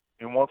is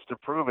he wants to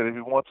prove it. If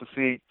he wants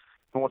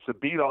to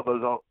beat all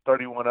those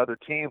 31 other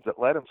teams that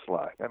let him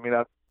slide. I mean,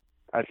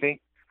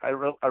 I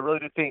really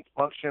do think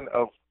function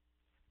of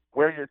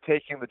where you're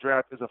taking the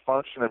draft is a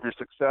function of your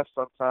success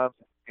sometimes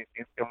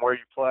in where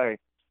you play.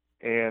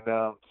 And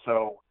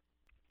so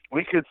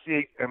we could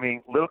see, I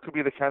mean, Little could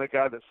be the kind of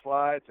guy that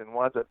slides and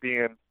winds up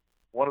being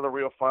one of the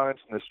real finds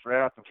in this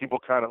draft, and people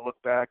kind of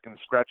look back and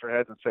scratch their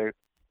heads and say,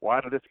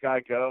 why did this guy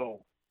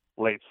go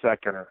late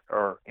second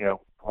or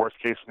worst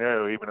case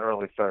scenario, even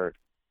early third?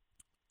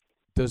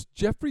 Does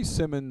Jeffrey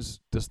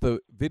Simmons, does the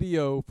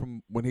video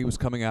from when he was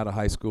coming out of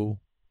high school,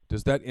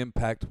 does that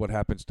impact what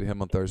happens to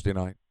him on Thursday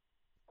night?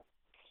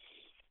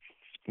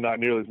 Not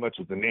nearly as much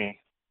as the knee.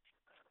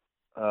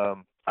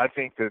 I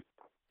think that,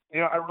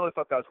 I really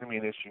thought that was going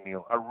to be an issue,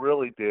 Neal. I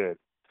really did.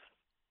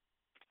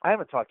 I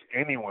haven't talked to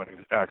anyone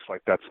who acts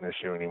like that's an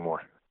issue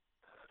anymore.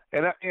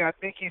 And I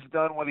think he's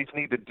done what he's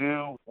needed to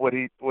do, what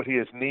he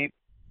has needed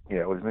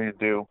to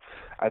do.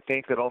 I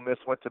think that Ole Miss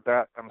went to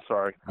bat. I'm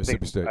sorry.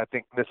 Mississippi State. I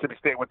think Mississippi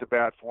State went to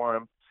bat for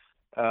him.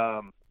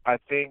 I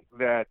think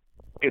that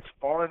it's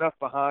far enough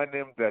behind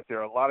him that there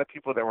are a lot of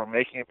people that were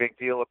making a big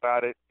deal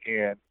about it,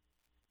 and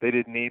they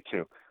didn't need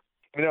to.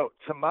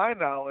 To my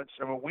knowledge,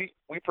 I mean,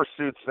 we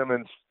pursued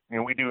Simmons.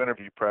 We do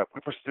interview prep.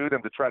 We pursued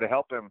him to try to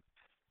help him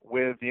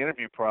with the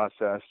interview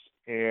process,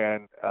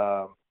 and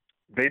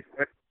they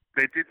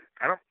did.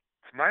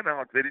 To my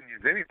knowledge, they didn't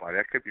use anybody.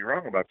 I could be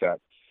wrong about that.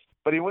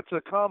 But he went to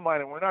the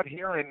combine, and we're not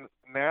hearing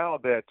now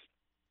that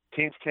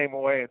teams came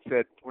away and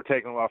said, we're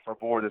taking him off our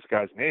board, this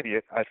guy's an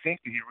idiot. I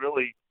think that he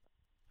really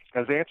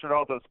has answered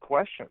all those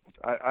questions.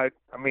 I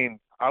mean,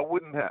 I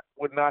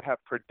would not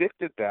have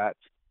predicted that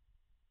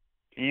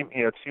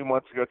even, 2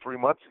 months ago, 3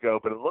 months ago,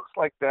 but it looks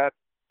like that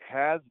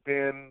has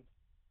been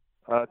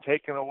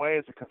taken away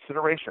as a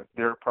consideration.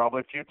 There are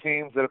probably a few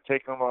teams that have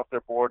taken them off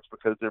their boards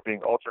because they're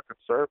being ultra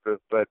conservative,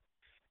 but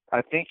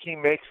I think he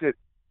makes it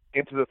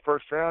into the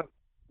first round,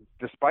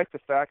 despite the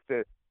fact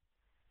that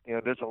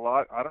there's a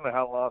lot. I don't know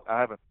how long.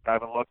 I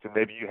haven't looked, and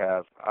maybe you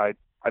have. I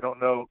don't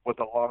know what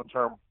the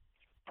long-term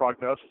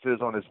prognosis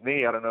is on his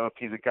knee. I don't know if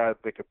he's a guy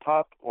that they could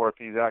pop or if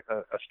he's a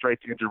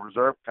straight to injured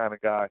reserve kind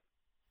of guy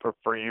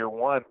for year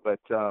one. But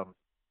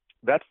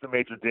that's the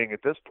major ding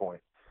at this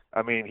point.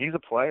 I mean, he's a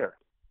player.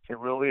 He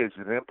really is.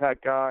 He's an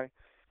impact guy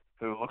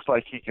who looks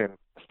like he can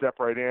step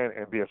right in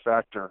and be a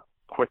factor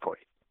quickly.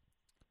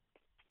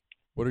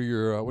 What are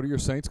your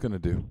Saints going to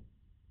do?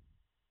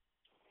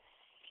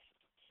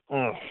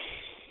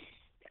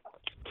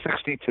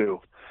 62.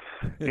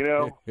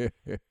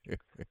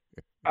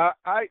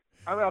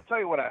 I'll tell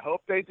you what I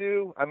hope they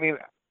do. I mean,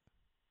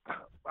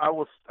 I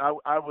would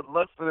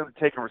love for them to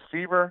take a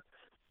receiver.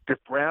 If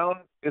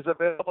Brown is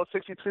available at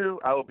 62,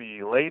 I will be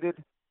elated.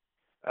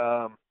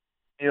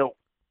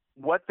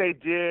 What they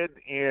did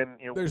in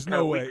there's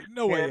no way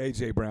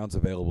AJ Brown's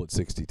available at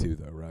 62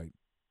 though, right?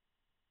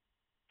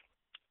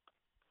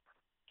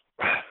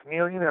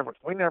 Neal,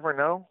 we never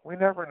know.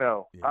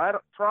 Yeah.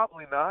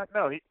 Probably not.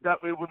 No, it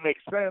would make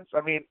sense.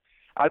 I mean,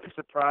 I'd be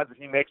surprised if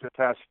he makes it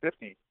past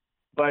 50.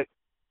 But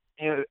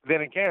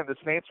then again, the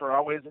Saints are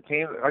always a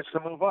team that likes to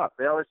move up.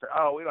 They always say,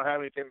 "Oh, we don't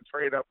have anything to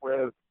trade up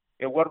with.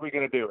 What are we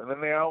going to do?" And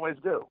then they always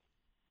do.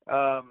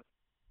 I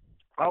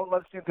would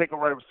love to see him take a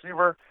wide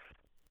receiver.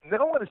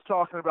 No one is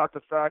talking about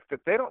the fact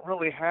that they don't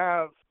really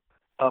have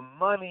a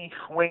money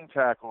swing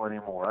tackle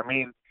anymore. I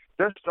mean,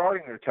 they're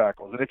starting their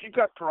tackles. And if you've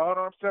got Teron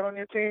Armstead on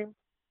your team,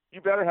 you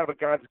better have a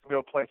guy that's going to be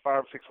able to play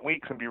 5 or 6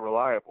 weeks and be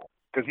reliable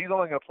because he's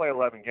only going to play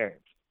 11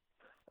 games.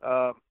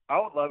 I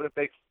would love it if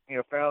they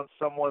found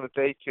someone that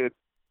they could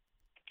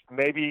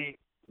maybe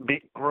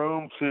be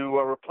groomed to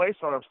replace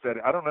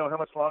Armstead. I don't know how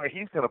much longer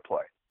he's going to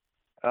play.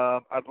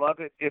 I'd love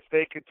it if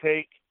they could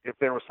if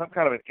there was some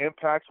kind of an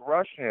impact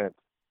rush in,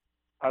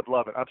 I'd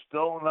love it. I'm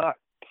still not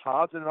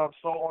positive I'm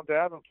sold on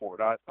Davenport.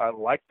 I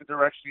like the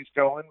direction he's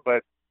going,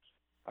 but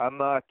I'm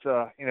not,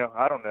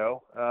 I don't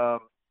know.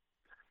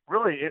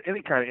 Really,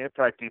 any kind of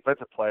impact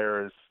defensive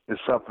player is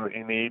something that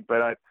you need,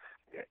 but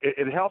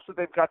it helps that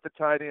they've got the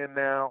tight end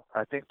now.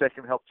 I think that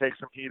can help take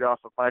some heat off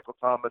of Michael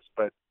Thomas,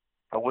 but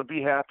I would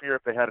be happier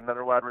if they had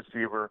another wide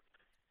receiver.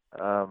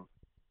 And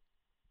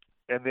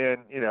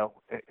then,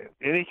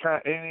 any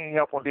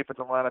help on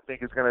defensive line I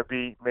think is going to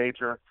be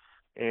major.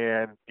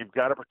 And you've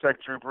got to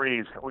protect Drew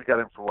Brees. We got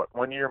him for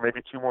 1 year,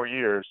 maybe 2 more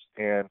years.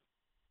 And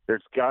we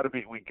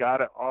got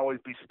to always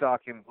be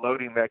stocking,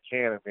 loading that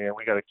cannon, man.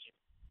 We got to keep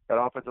that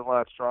offensive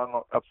line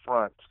strong up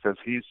front because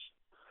he's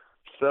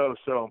so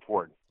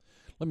important.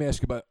 Let me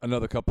ask you about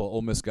another couple of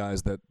Ole Miss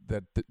guys that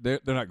they're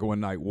not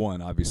going night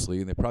one, obviously,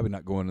 and they're probably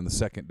not going in the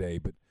second day,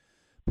 but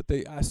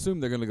I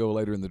assume they're going to go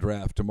later in the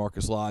draft.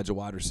 DeMarcus Lodge, a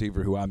wide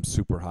receiver who I'm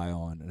super high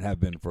on and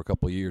have been for a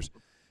couple of years,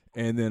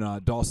 and then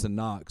Dawson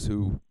Knox,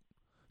 who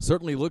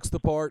certainly looks the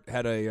part.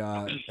 Had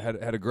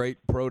a great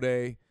pro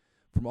day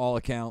from all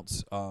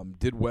accounts.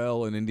 Did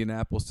well in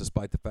Indianapolis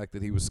despite the fact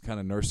that he was kind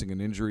of nursing an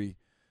injury.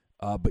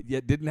 but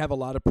yet didn't have a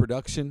lot of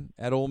production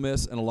at Ole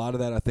Miss, and a lot of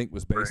that I think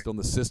was based on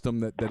the system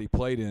that he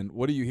played in.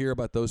 What do you hear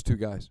about those two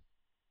guys?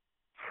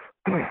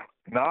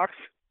 Knox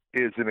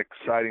is an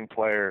exciting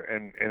player,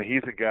 and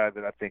he's a guy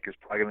that I think is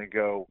probably going to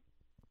go.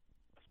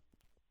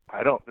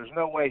 There's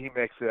no way he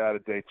makes it out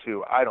of day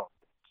two. I don't.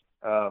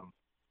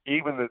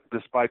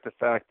 Despite the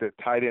fact that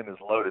tight end is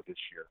loaded this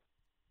year.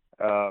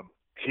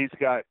 He's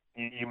got,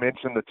 you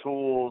mentioned the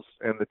tools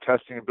and the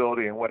testing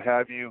ability and what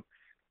have you.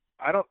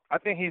 I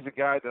think he's a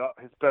guy that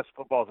his best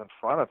football is in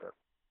front of him.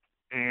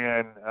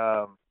 And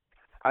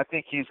I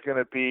think he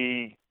could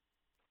be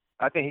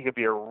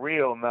a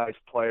real nice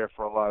player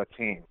for a lot of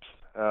teams.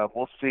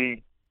 We'll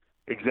see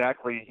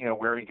exactly,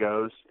 where he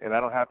goes. And I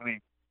don't have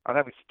any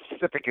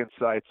specific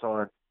insights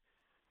on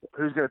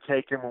who's going to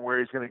take him and where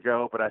he's going to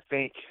go, but I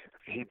think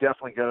he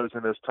definitely goes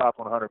in those top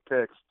 100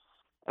 picks.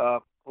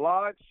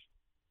 Lodge,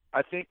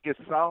 I think, is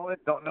solid.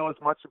 Don't know as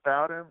much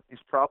about him. He's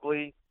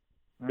probably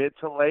mid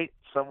to late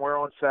somewhere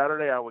on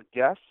Saturday, I would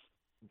guess.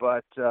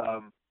 But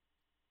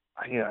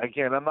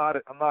again, I'm not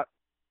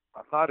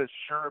as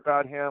sure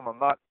about him. I'm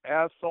not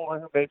as sold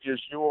on him maybe as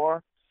you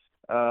are.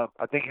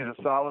 I think he's a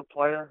solid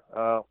player.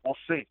 We'll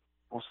see.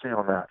 We'll see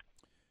on that.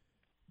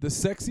 The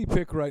sexy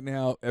pick right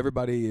now,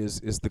 everybody is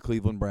the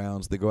Cleveland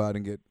Browns. They go out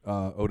and get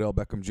Odell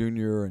Beckham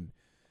Jr. and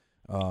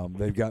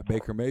they've got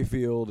Baker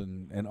Mayfield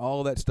and all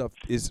of that stuff.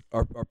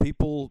 Are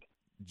people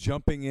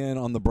jumping in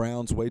on the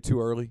Browns way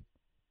too early?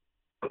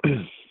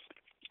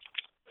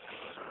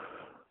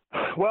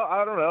 Well,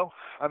 I don't know.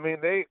 I mean,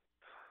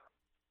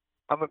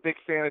 I'm a big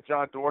fan of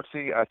John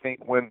Dorsey. I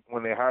think when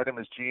they hired him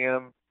as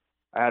GM,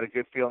 I had a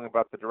good feeling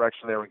about the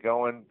direction they were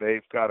going.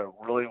 They've got a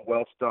really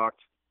well-stocked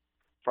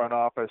front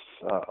office.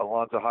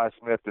 Alonzo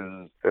Highsmith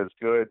is as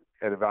good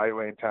at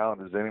evaluating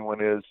talent as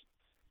anyone is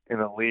in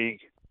the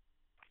league.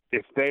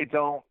 If they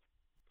don't,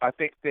 I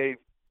think they've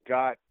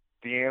got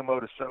the ammo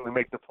to certainly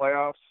make the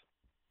playoffs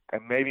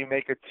and maybe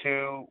make a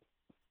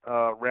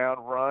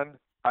two-round run.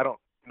 I don't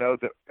know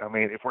that. I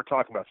mean, if we're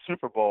talking about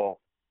Super Bowl,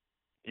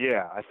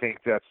 yeah, I think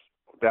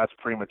that's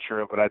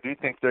premature. But I do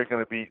think they're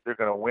going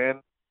to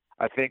win.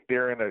 I think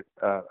they're in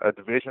a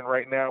division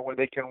right now where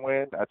they can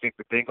win. I think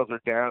the Bengals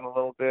are down a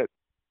little bit.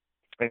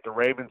 I think the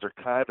Ravens are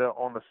kind of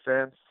on the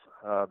fence.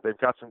 They've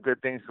got some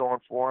good things going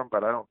for them,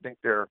 but I don't think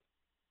they're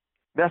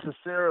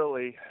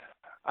necessarily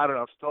 – I don't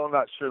know. I'm still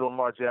not sure that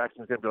Lamar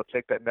Jackson's going to be able to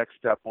take that next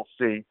step. We'll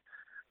see.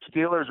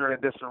 Steelers are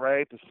in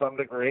disarray to some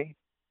degree.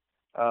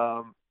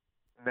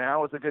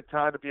 Now is a good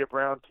time to be a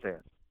Browns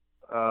fan.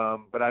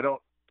 But I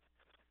don't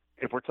 –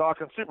 if we're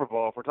talking Super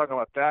Bowl, if we're talking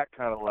about that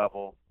kind of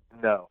level,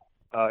 no.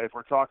 If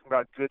we're talking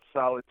about good,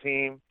 solid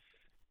team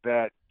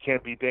that can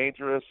be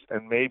dangerous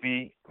and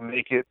maybe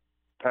make it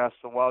past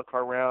the wild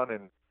card round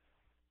and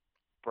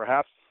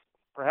perhaps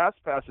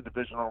past the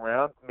divisional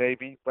round,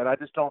 maybe, but I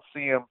just don't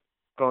see him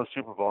going to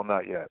Super Bowl,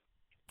 not yet.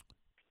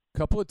 A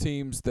couple of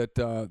teams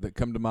that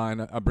come to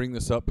mind. I bring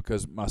this up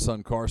because my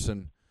son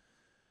Carson,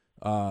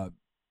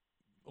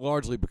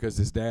 largely because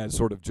his dad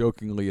sort of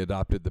jokingly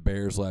adopted the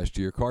Bears last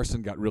year.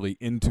 Carson got really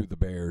into the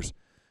Bears.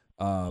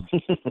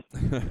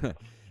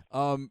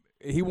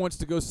 He wants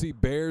to go see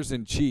Bears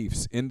and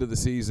Chiefs into the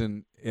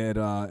season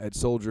at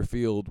Soldier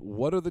Field.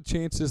 What are the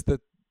chances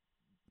that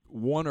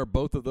one or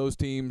both of those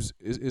teams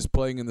is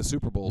playing in the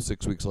Super Bowl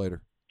 6 weeks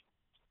later?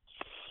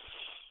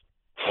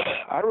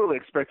 I really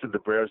expected the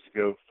Bears to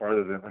go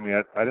farther than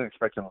 – I didn't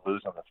expect them to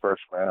lose on the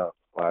first round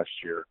last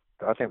year.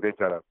 I think they've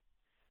got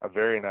a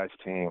very nice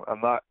team. I'm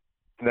not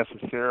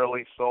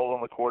necessarily sold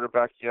on the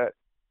quarterback yet,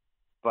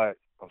 but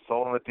I'm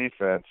sold on the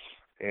defense,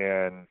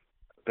 and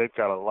they've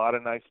got a lot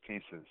of nice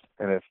pieces.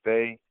 And if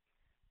they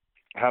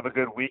have a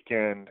good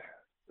weekend,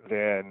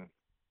 then,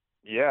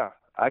 yeah,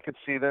 I could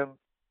see them.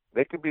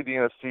 They could be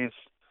the NFC's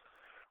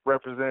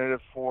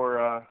representative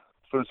for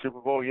the Super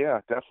Bowl.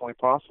 Yeah, definitely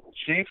possible.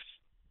 Chiefs,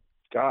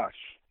 gosh,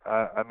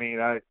 I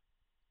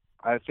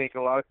think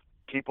a lot of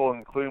people,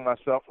 including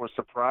myself, were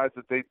surprised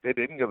that they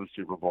didn't go to the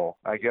Super Bowl.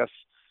 I guess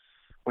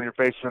when you're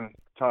facing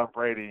Tom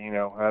Brady,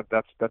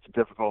 that's a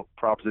difficult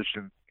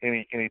proposition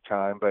any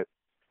time. But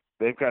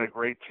they've got a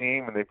great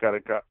team and they've got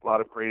a lot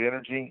of great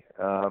energy.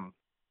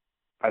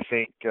 I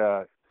think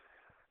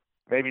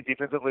maybe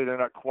defensively they're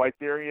not quite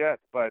there yet,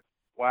 but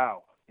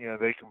wow,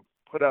 they can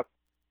put up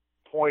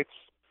points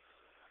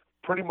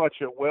pretty much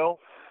at will.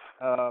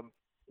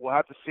 We'll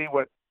have to see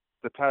how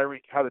the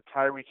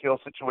Tyreek Hill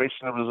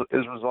situation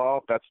is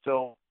resolved. That's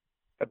still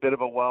a bit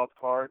of a wild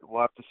card.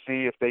 We'll have to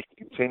see if they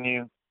can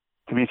continue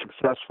to be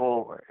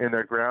successful in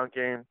their ground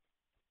game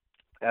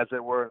as they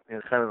were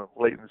kind of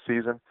late in the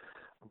season.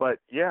 But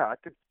yeah, I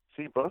could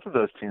see both of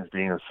those teams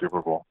being in the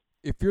Super Bowl.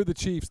 If you're the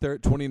Chiefs, they're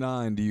at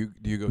 29. Do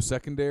you go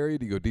secondary?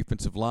 Do you go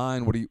defensive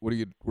line? What are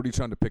you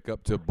trying to pick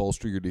up to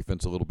bolster your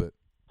defense a little bit?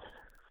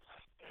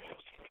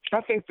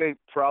 I think they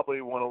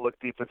probably want to look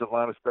defensive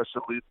line,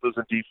 especially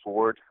losing D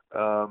Ford.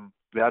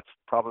 That's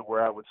probably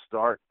where I would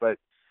start. But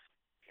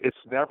it's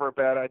never a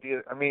bad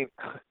idea.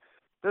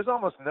 There's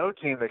almost no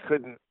team that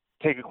couldn't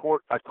take a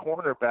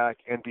cornerback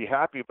and be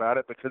happy about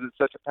it because it's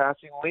such a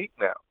passing league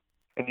now.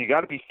 And you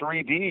got to be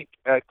 3 deep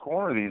at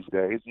corner these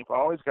days. You've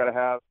always got to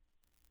have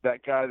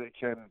that guy that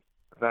can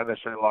not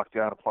necessarily lock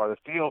down a part of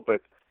the field,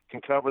 but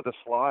can cover the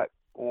slot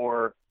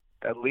or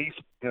at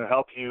least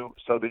help you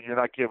so that you're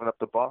not giving up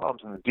the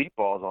bombs and the deep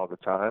balls all the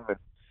time. And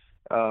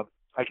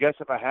I guess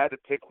if I had to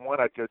pick one,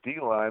 I'd go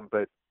D-line,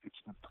 but it's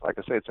like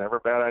I say, it's never a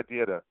bad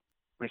idea to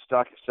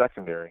restock your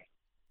secondary.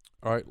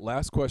 All right,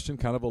 last question,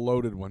 kind of a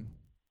loaded one.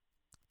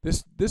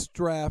 This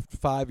draft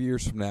 5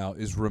 years from now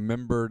is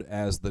remembered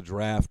as the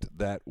draft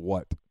that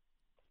what?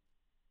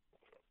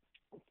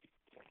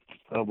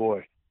 Oh,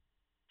 boy.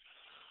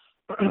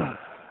 I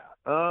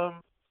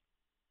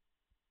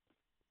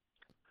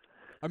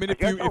mean,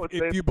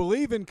 if you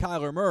believe in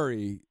Kyler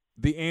Murray,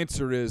 the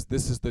answer is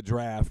this is the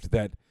draft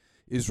that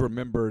is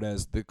remembered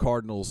as the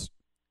Cardinals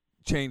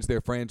changed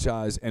their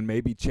franchise and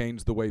maybe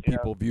changed the way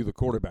people view the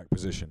quarterback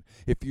position.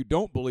 If you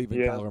don't believe in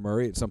Kyler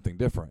Murray, it's something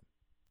different.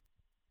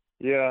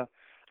 Yeah.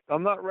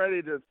 I'm not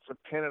ready to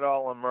pin it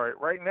all on Murray.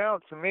 Right now,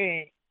 to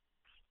me,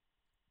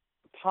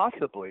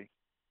 possibly,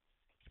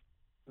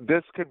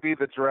 this could be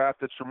the draft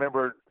that's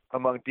remembered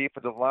among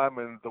defensive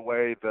linemen the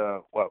way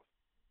the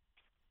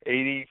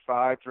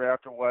 85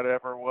 draft or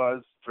whatever it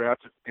was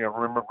drafted.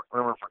 Remember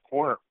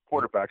for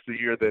quarterbacks the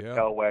year that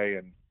Elway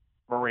and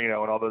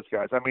Marino and all those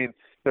guys. I mean,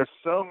 there's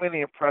so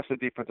many impressive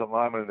defensive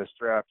linemen in this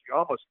draft. You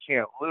almost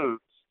can't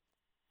lose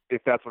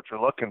if that's what you're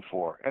looking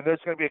for. And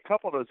there's going to be a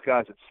couple of those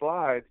guys that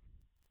slide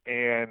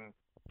and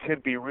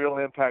could be real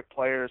impact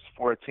players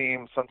for a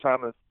team.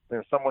 Sometimes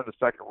there's someone in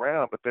the second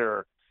round, but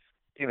they're,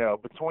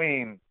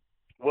 between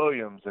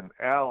Williams and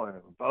Allen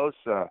and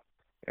Bosa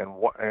and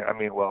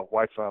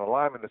White's not a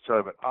lineman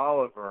necessarily, but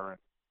Oliver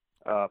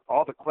and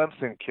all the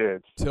Clemson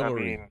kids. Tillery.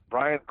 I mean,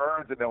 Brian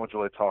Burns that no one's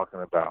really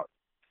talking about.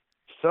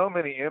 So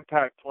many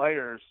impact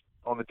players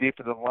on the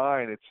defensive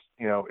line.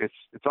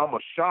 It's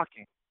almost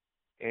shocking.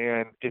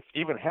 And if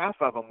even half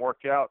of them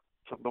work out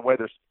from the way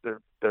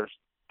they're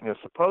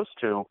supposed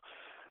to,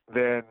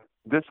 then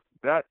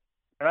that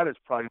is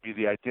probably be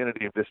the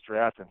identity of this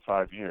draft in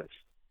 5 years.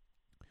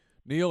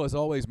 Neal, as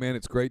always, man,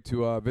 it's great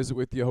to visit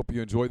with you. I hope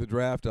you enjoy the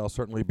draft. I'll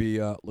certainly be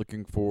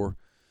looking for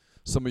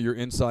some of your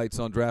insights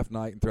on draft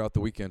night and throughout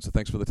the weekend. So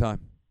thanks for the time.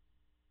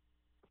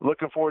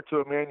 Looking forward to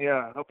it, man.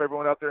 Yeah, I hope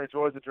everyone out there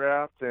enjoys the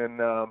draft, and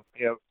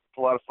it's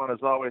a lot of fun as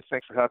always.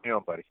 Thanks for having me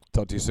on, buddy.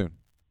 Talk to you soon.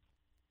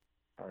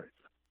 All right.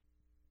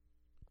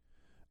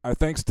 Our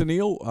thanks to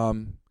Neal.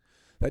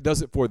 That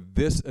does it for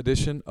this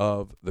edition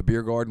of the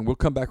Beer Garden. We'll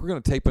come back. We're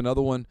going to tape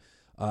another one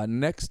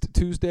next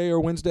Tuesday or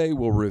Wednesday.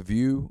 We'll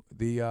review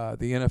the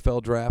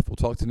NFL draft. We'll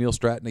talk to Neal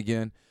Stratton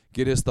again,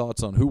 get his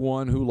thoughts on who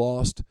won, who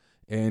lost,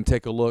 and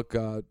take a look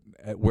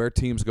at where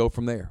teams go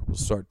from there. We'll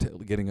start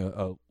getting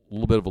a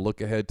little bit of a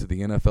look ahead to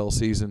the NFL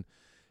season,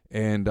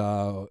 and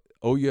owe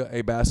you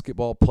a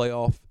basketball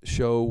playoff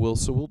show.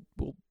 We'll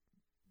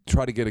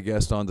try to get a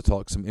guest on to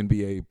talk some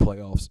NBA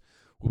playoffs.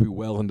 We'll be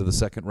well into the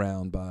second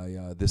round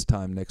by this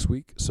time next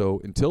week. So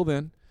until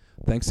then,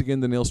 thanks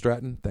again to Neal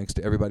Stratton. Thanks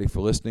to everybody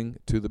for listening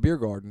to The Beer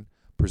Garden,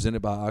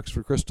 presented by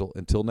Oxford Krystal.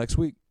 Until next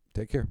week,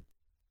 take care.